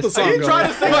 What kiss. the song Are you go? trying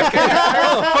to say like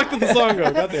How the fuck did the song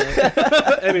go?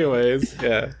 Goddamn. Anyways,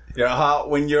 yeah. how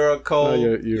when you're cold,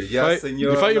 You yes, fight, and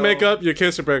you fight, you no. make up, you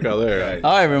kiss, you break up. There. Right.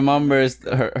 All I remember is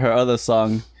her other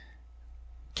song.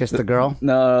 Kiss the girl.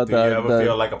 No, Do you ever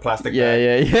feel like a plastic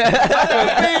bag?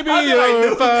 yeah. Baby,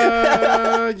 you're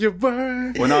fire, you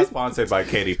burn. We're not sponsored by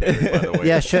Katy Perry, by the way.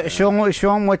 Yeah, show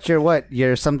them what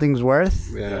your something's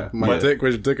worth. Yeah, my But- dick, what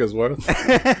your dick is worth.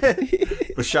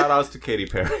 But shout outs to Katy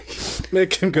Perry.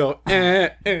 Make him go,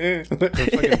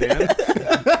 Fucking Dan.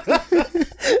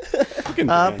 Fucking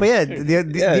Dan. But yeah,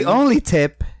 the only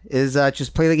tip is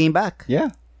just play the game back. Yeah.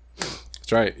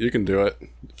 That's right, you can do it.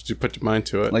 Just you put your mind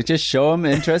to it. Like just show him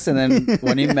interest, and then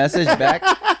when he message back,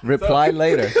 reply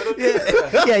later.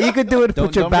 Yeah, you could do it.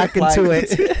 Put your don't back reply. into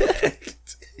it.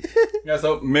 Yeah,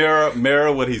 so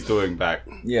mirror what he's doing back.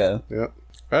 Yeah. Yeah.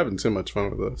 We're having too much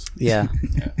fun with this. Yeah.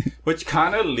 Which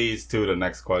kind of leads to the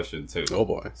next question, too. Oh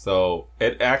boy. So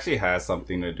it actually has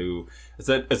something to do. It's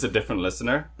a different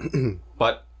listener.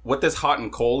 But with this hot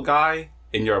and cold guy,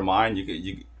 in your mind,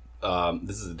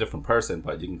 this is a different person,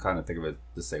 but you can kind of think of it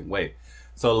the same way.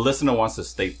 So the listener wants to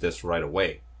state this right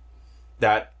away.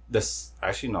 That this,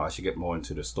 actually, no, I should get more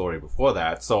into the story before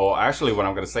that. So actually what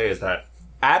I'm going to say is that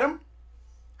Adam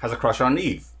has a crush on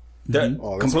Eve.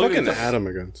 Oh, that's fucking Adam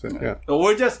again. So, yeah.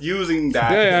 We're just using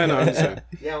that. Yeah, I know. I'm saying.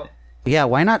 Yeah,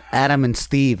 why not Adam and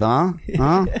Steve, huh?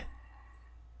 Huh?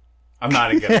 I'm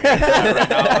not getting into that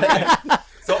right now. Okay.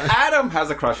 So Adam has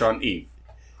a crush on Eve.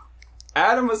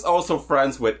 Adam is also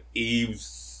friends with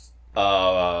Eve's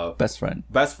Best friend.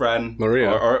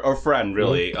 Maria. or friend,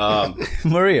 really.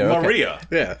 Maria. Okay. Maria.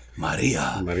 Yeah.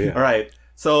 Maria. All right.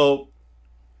 So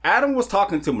Adam was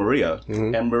talking to Maria,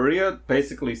 and Maria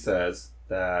basically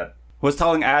was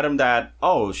telling Adam that,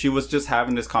 oh, she was just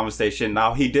having this conversation.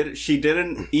 Now Eve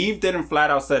didn't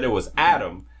flat out said it was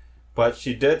Adam, but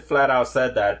she did flat out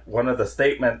said that one of the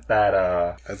statement that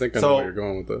I think I know where you're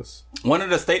going with this. One of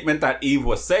the statement that Eve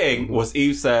was saying was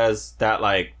Eve says that,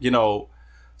 like, you know,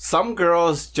 some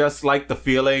girls just like the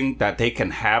feeling that they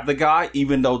can have the guy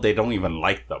even though they don't even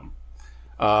like them.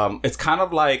 It's kind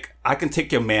of like, I can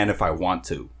take your man if I want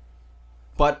to,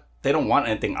 but they don't want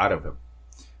anything out of him.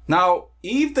 Now,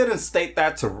 Eve didn't state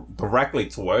that directly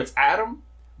towards Adam,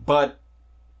 but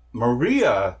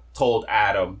Maria told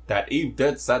Adam that Eve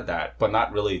did said that, but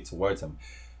not really towards him.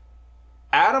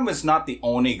 Adam is not the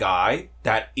only guy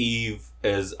that Eve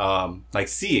is like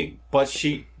seeing, but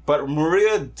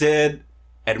Maria did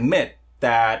admit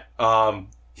that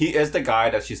he is the guy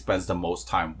that she spends the most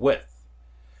time with.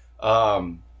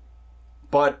 But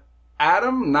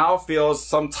Adam now feels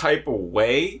some type of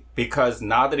way because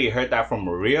now that he heard that from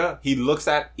Maria, he looks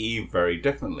at Eve very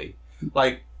differently.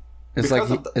 Like, it's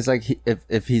like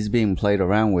if he's being played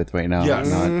around with right now. Yes,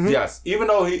 yes. Even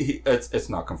though it's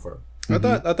not confirmed. I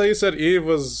thought you said Eve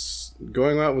was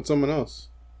going out with someone else.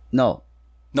 No,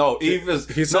 Eve is.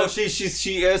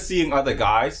 She is seeing other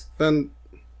guys. Then,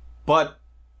 but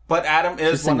Adam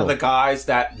is one of the guys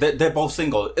that they're both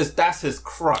single. That's his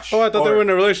crush. Oh, I thought they were in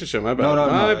a relationship. My bad. No.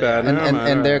 My bad.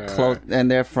 And they're close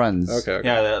and they're friends. Okay.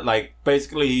 Yeah, like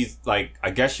basically he's like,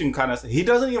 I guess you can kind of. He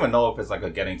doesn't even know if it's like a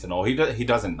getting to know. He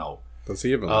doesn't know. Does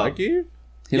he even like Eve?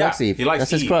 He likes Eve. He likes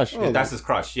That's Eve. his crush. Oh. That's his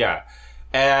crush. Yeah,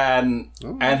 and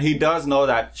he does know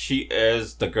that she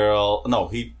is the girl. No,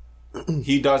 he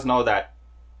does know that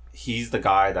he's the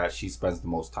guy that she spends the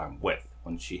most time with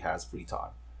when she has free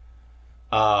time.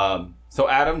 So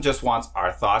Adam just wants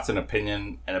our thoughts and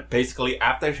opinion, and basically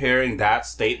after hearing that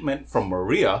statement from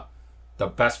Maria, the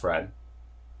best friend,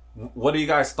 what are you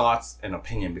guys' thoughts and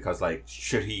opinion? Because like,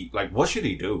 what should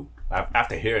he do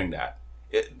after hearing that?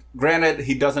 Granted,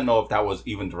 he doesn't know if that was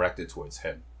even directed towards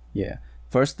him. Yeah.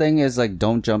 First thing is like,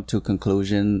 don't jump to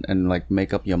conclusion and like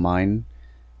make up your mind.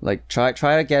 Like try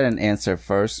to get an answer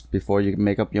first before you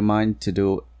make up your mind to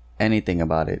do anything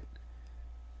about it.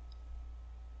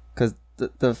 Because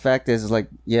the fact is, like,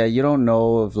 yeah, you don't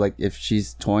know if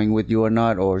she's toying with you or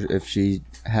not, or if she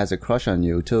has a crush on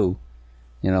you too.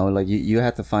 You know, like you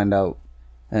have to find out.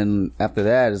 And after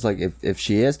that, it's like if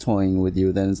she is toying with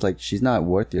you, then it's like she's not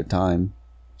worth your time.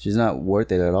 She's not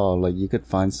worth it at all. Like, you could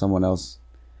find someone else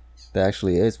that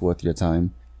actually is worth your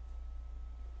time.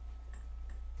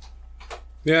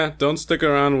 Yeah, don't stick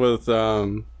around with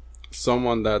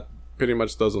someone that pretty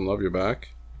much doesn't love you back.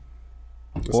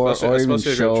 Or even if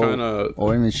you're trying to,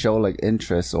 or even show like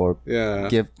interest, or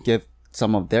give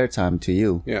some of their time to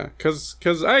you. Yeah,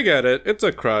 because I get it. It's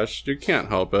a crush. You can't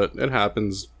help it. It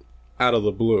happens out of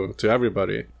the blue to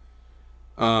everybody.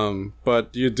 But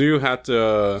you do have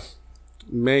to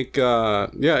make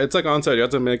it's like onside. You have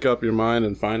to make up your mind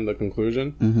and find the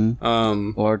conclusion.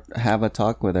 Or have a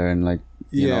talk with her and like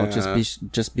you know,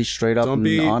 just be straight up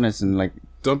and honest, and like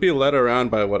don't be led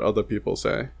around by what other people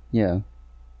say. Yeah.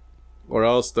 Or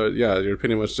else you're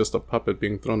pretty much just a puppet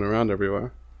being thrown around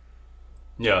everywhere.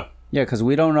 Yeah. Yeah, because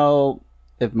we don't know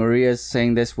if Maria's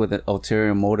saying this with an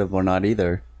ulterior motive or not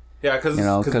either. Yeah, because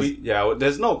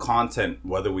there's no content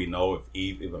whether we know if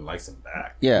Eve even likes him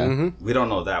back. Yeah. We don't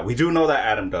know that. We do know that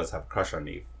Adam does have a crush on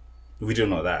Eve. We do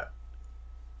know that.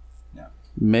 Yeah.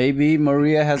 Maybe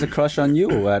Maria has a crush on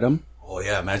you, Adam. Oh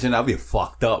yeah, imagine that'd be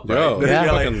fucked up. Right? Yo, yeah,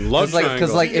 fucking love triangle.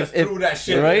 Because like if that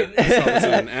shit, right, it's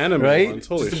an anime, right? One.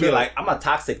 Holy just to shit. be like, I'm a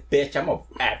toxic bitch. I'm a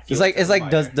fat. It's like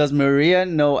does Maria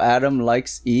know Adam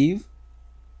likes Eve?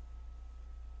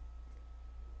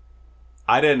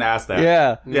 I didn't ask that.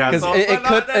 Yeah, Because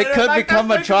it could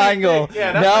become a triangle.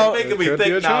 Yeah, now that's making me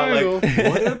think now. Like,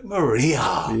 what if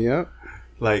Maria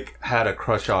had a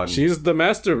crush on? She's the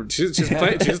master. She's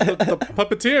playing. She's the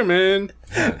puppeteer, man.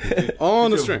 All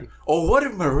on the string. Or what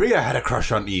if Maria had a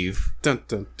crush on Eve? Dun,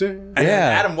 dun, dun. And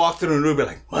then Adam walked through the room and be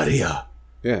like, Maria,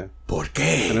 Yeah. ¿Por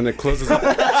qué? And then it closes up.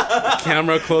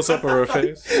 Camera close up of her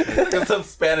face. It's some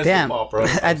Spanish Damn. football, bro.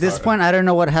 At this point, I don't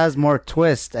know what has more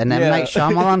twist, an M. Yeah. Night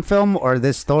Shyamalan film or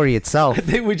this story itself. I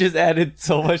think we just added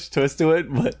so much twist to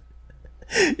it, but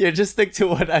yeah, just stick to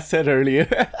what I said earlier.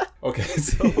 Okay,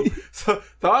 so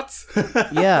thoughts?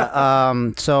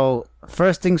 Yeah. So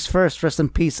first things first. Rest in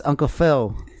peace, Uncle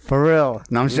Phil. For real.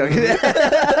 No, I'm joking. He's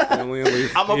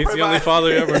the only father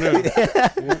you ever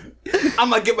knew. I'm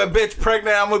gonna get my bitch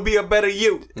pregnant. I'm gonna be a better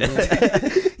you.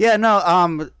 Yeah. No.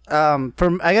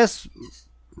 I guess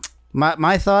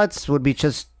my thoughts would be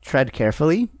just tread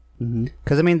carefully.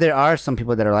 Because I mean, there are some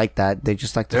people that are like that. They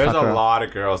just like to. There's fuck a around. lot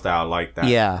of girls that are like that.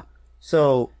 Yeah.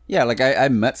 So Yeah, like I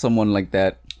met someone like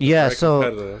that. yeah. Very So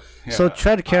competitive. so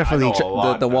tread carefully. I know a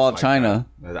lot The that's Wall of like China.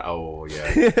 that. Oh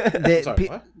yeah, They- Sorry, pe-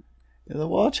 what? The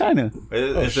Wall of China.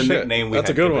 it's a shit. nickname. That's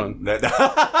a had good given. one.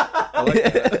 I like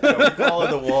that. Yeah, we call it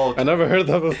the wall. I never heard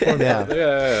that before. Yeah.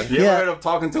 Yeah. You Yeah. ever heard of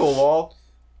talking to a wall?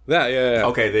 Yeah.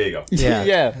 Okay, there you go. Yeah.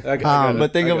 Yeah. I got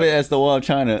But think I of got it as the Wall of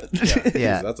China.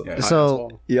 Yeah. That's a Yeah. high So- as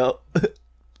well. Yup.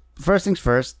 First things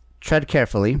first. Tread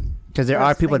carefully. Because there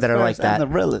are people that are like that. I'm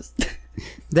the realist.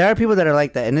 There are people that are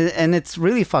like that, and it's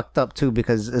really fucked up too.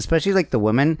 Because especially like the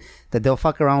women that they'll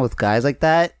fuck around with guys like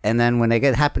that, and then when it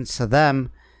happens to them,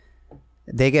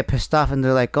 they get pissed off and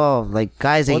they're like, "Oh, like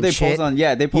guys Well, ain't they shit." post on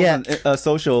they post Yeah. on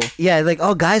social. Yeah, like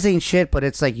oh, guys ain't shit, but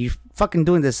it's like you fucking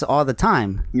doing this all the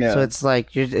time. Yeah. So it's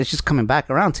like it's just coming back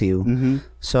around to you. Mm-hmm.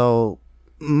 So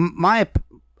my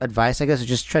advice, I guess, is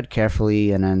just tread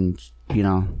carefully, and then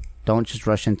don't just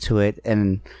rush into it,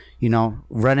 and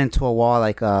run into a wall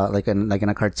like in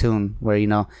a cartoon where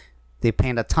they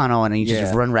paint a tunnel and then you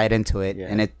just Yeah. run right into it, Yeah.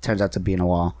 and it turns out to be in a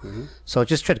wall. So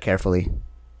just tread carefully.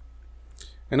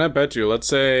 And I bet you, let's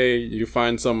say you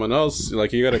find someone else,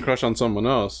 like you got a crush on someone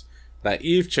else, that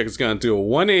Eve chick is gonna do a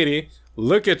 180,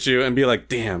 look at you, and be like,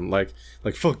 "Damn, like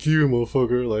fuck you,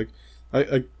 motherfucker! Like,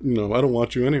 I don't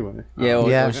want you anyway." Yeah, or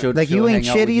Yeah, she'll- like she'll you ain't hang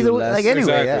out shit with you either. less. Like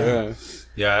anyway, Exactly.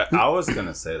 yeah. Yeah, I was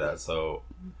gonna say that. So,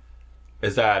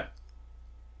 is that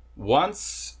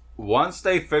once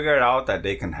they figure out that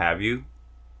they can have you,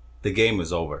 the game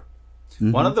is over.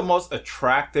 One of the most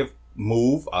attractive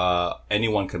move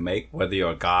anyone can make, whether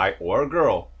you're a guy or a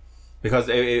girl, because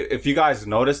if you guys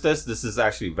notice this is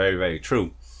actually very, very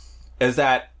true, is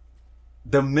that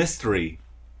the mystery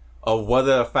of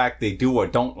whether the fact they do or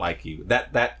don't like you,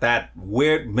 that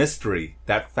weird mystery,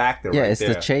 that factor. Yeah, right it's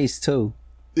there. the chase too.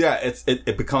 Yeah,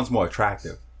 it becomes more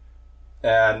attractive.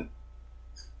 And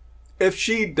if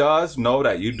she does know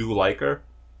that you do like her,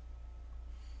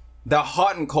 the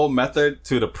hot and cold method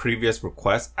to the previous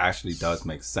request actually does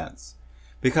make sense.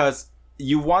 Because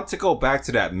you want to go back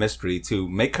to that mystery to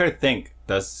make her think,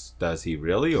 does he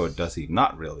really or does he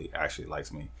not really actually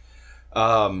likes me?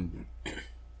 And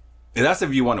that's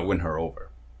if you want to win her over.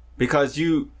 Because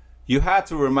you have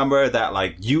to remember that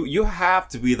like you have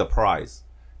to be the prize.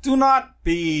 Do not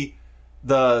be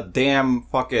the damn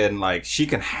fucking like she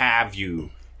can have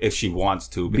you if she wants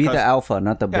to. Be the alpha,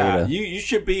 not the yeah, beta. you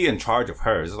should be in charge of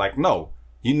her. It's like, no,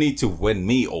 you need to win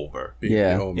me over.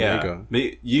 Yeah. Omega.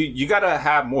 Yeah, you gotta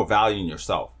have more value in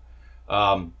yourself.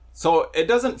 So it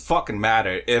doesn't fucking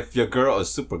matter if your girl is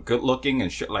super good looking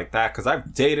and shit like that. Because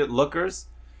I've dated lookers,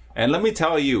 and let me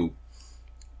tell you,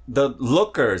 the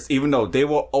lookers, even though they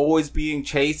were always being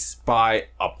chased by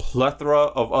a plethora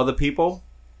of other people,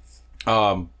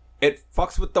 it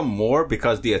fucks with them more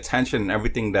because the attention and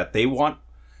everything that they want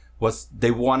they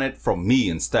wanted from me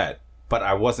instead, but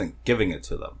I wasn't giving it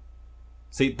to them.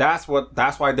 See, that's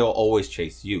why they'll always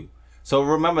chase you. So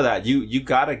remember that you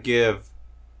gotta give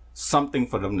something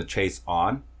for them to chase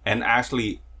on and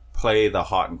actually play the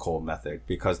hot and cold method,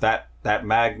 because that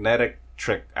magnetic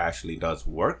trick actually does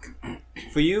work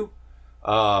for you.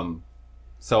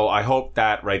 So I hope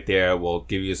that right there will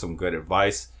give you some good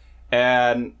advice,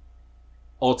 and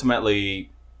ultimately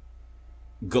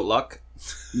good luck.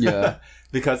 Yeah.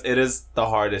 Because it is the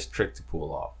hardest trick to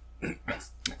pull off.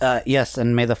 Yes,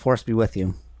 and may the force be with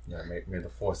you. Yeah, may the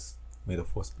force be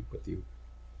with you.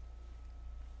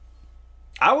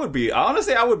 I would be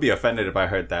offended if I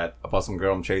heard that about some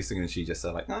girl I'm chasing and she just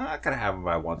said like, I gotta have him if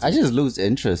I want to. I just lose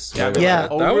interest. Yeah, Yeah.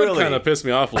 Oh, That really? would kind of piss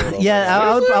me off a little. Yeah,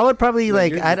 I would probably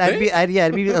like you I'd be think?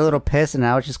 I'd be a little pissed, and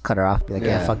I would just cut her off. Be like,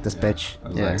 yeah, Yeah. fuck this bitch. I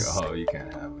was Yes. like, oh, you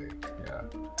can't have it. Yeah.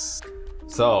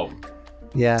 So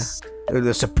Yeah.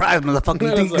 The surprise, motherfucker! You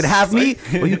Yeah, think you it's could like- have me?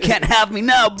 Well, you can't have me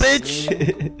now, bitch.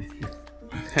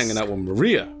 Hanging out with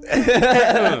Maria.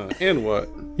 And what?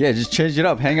 Yeah, just change it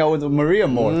up. Hang out with Maria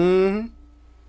more. Mm-hmm.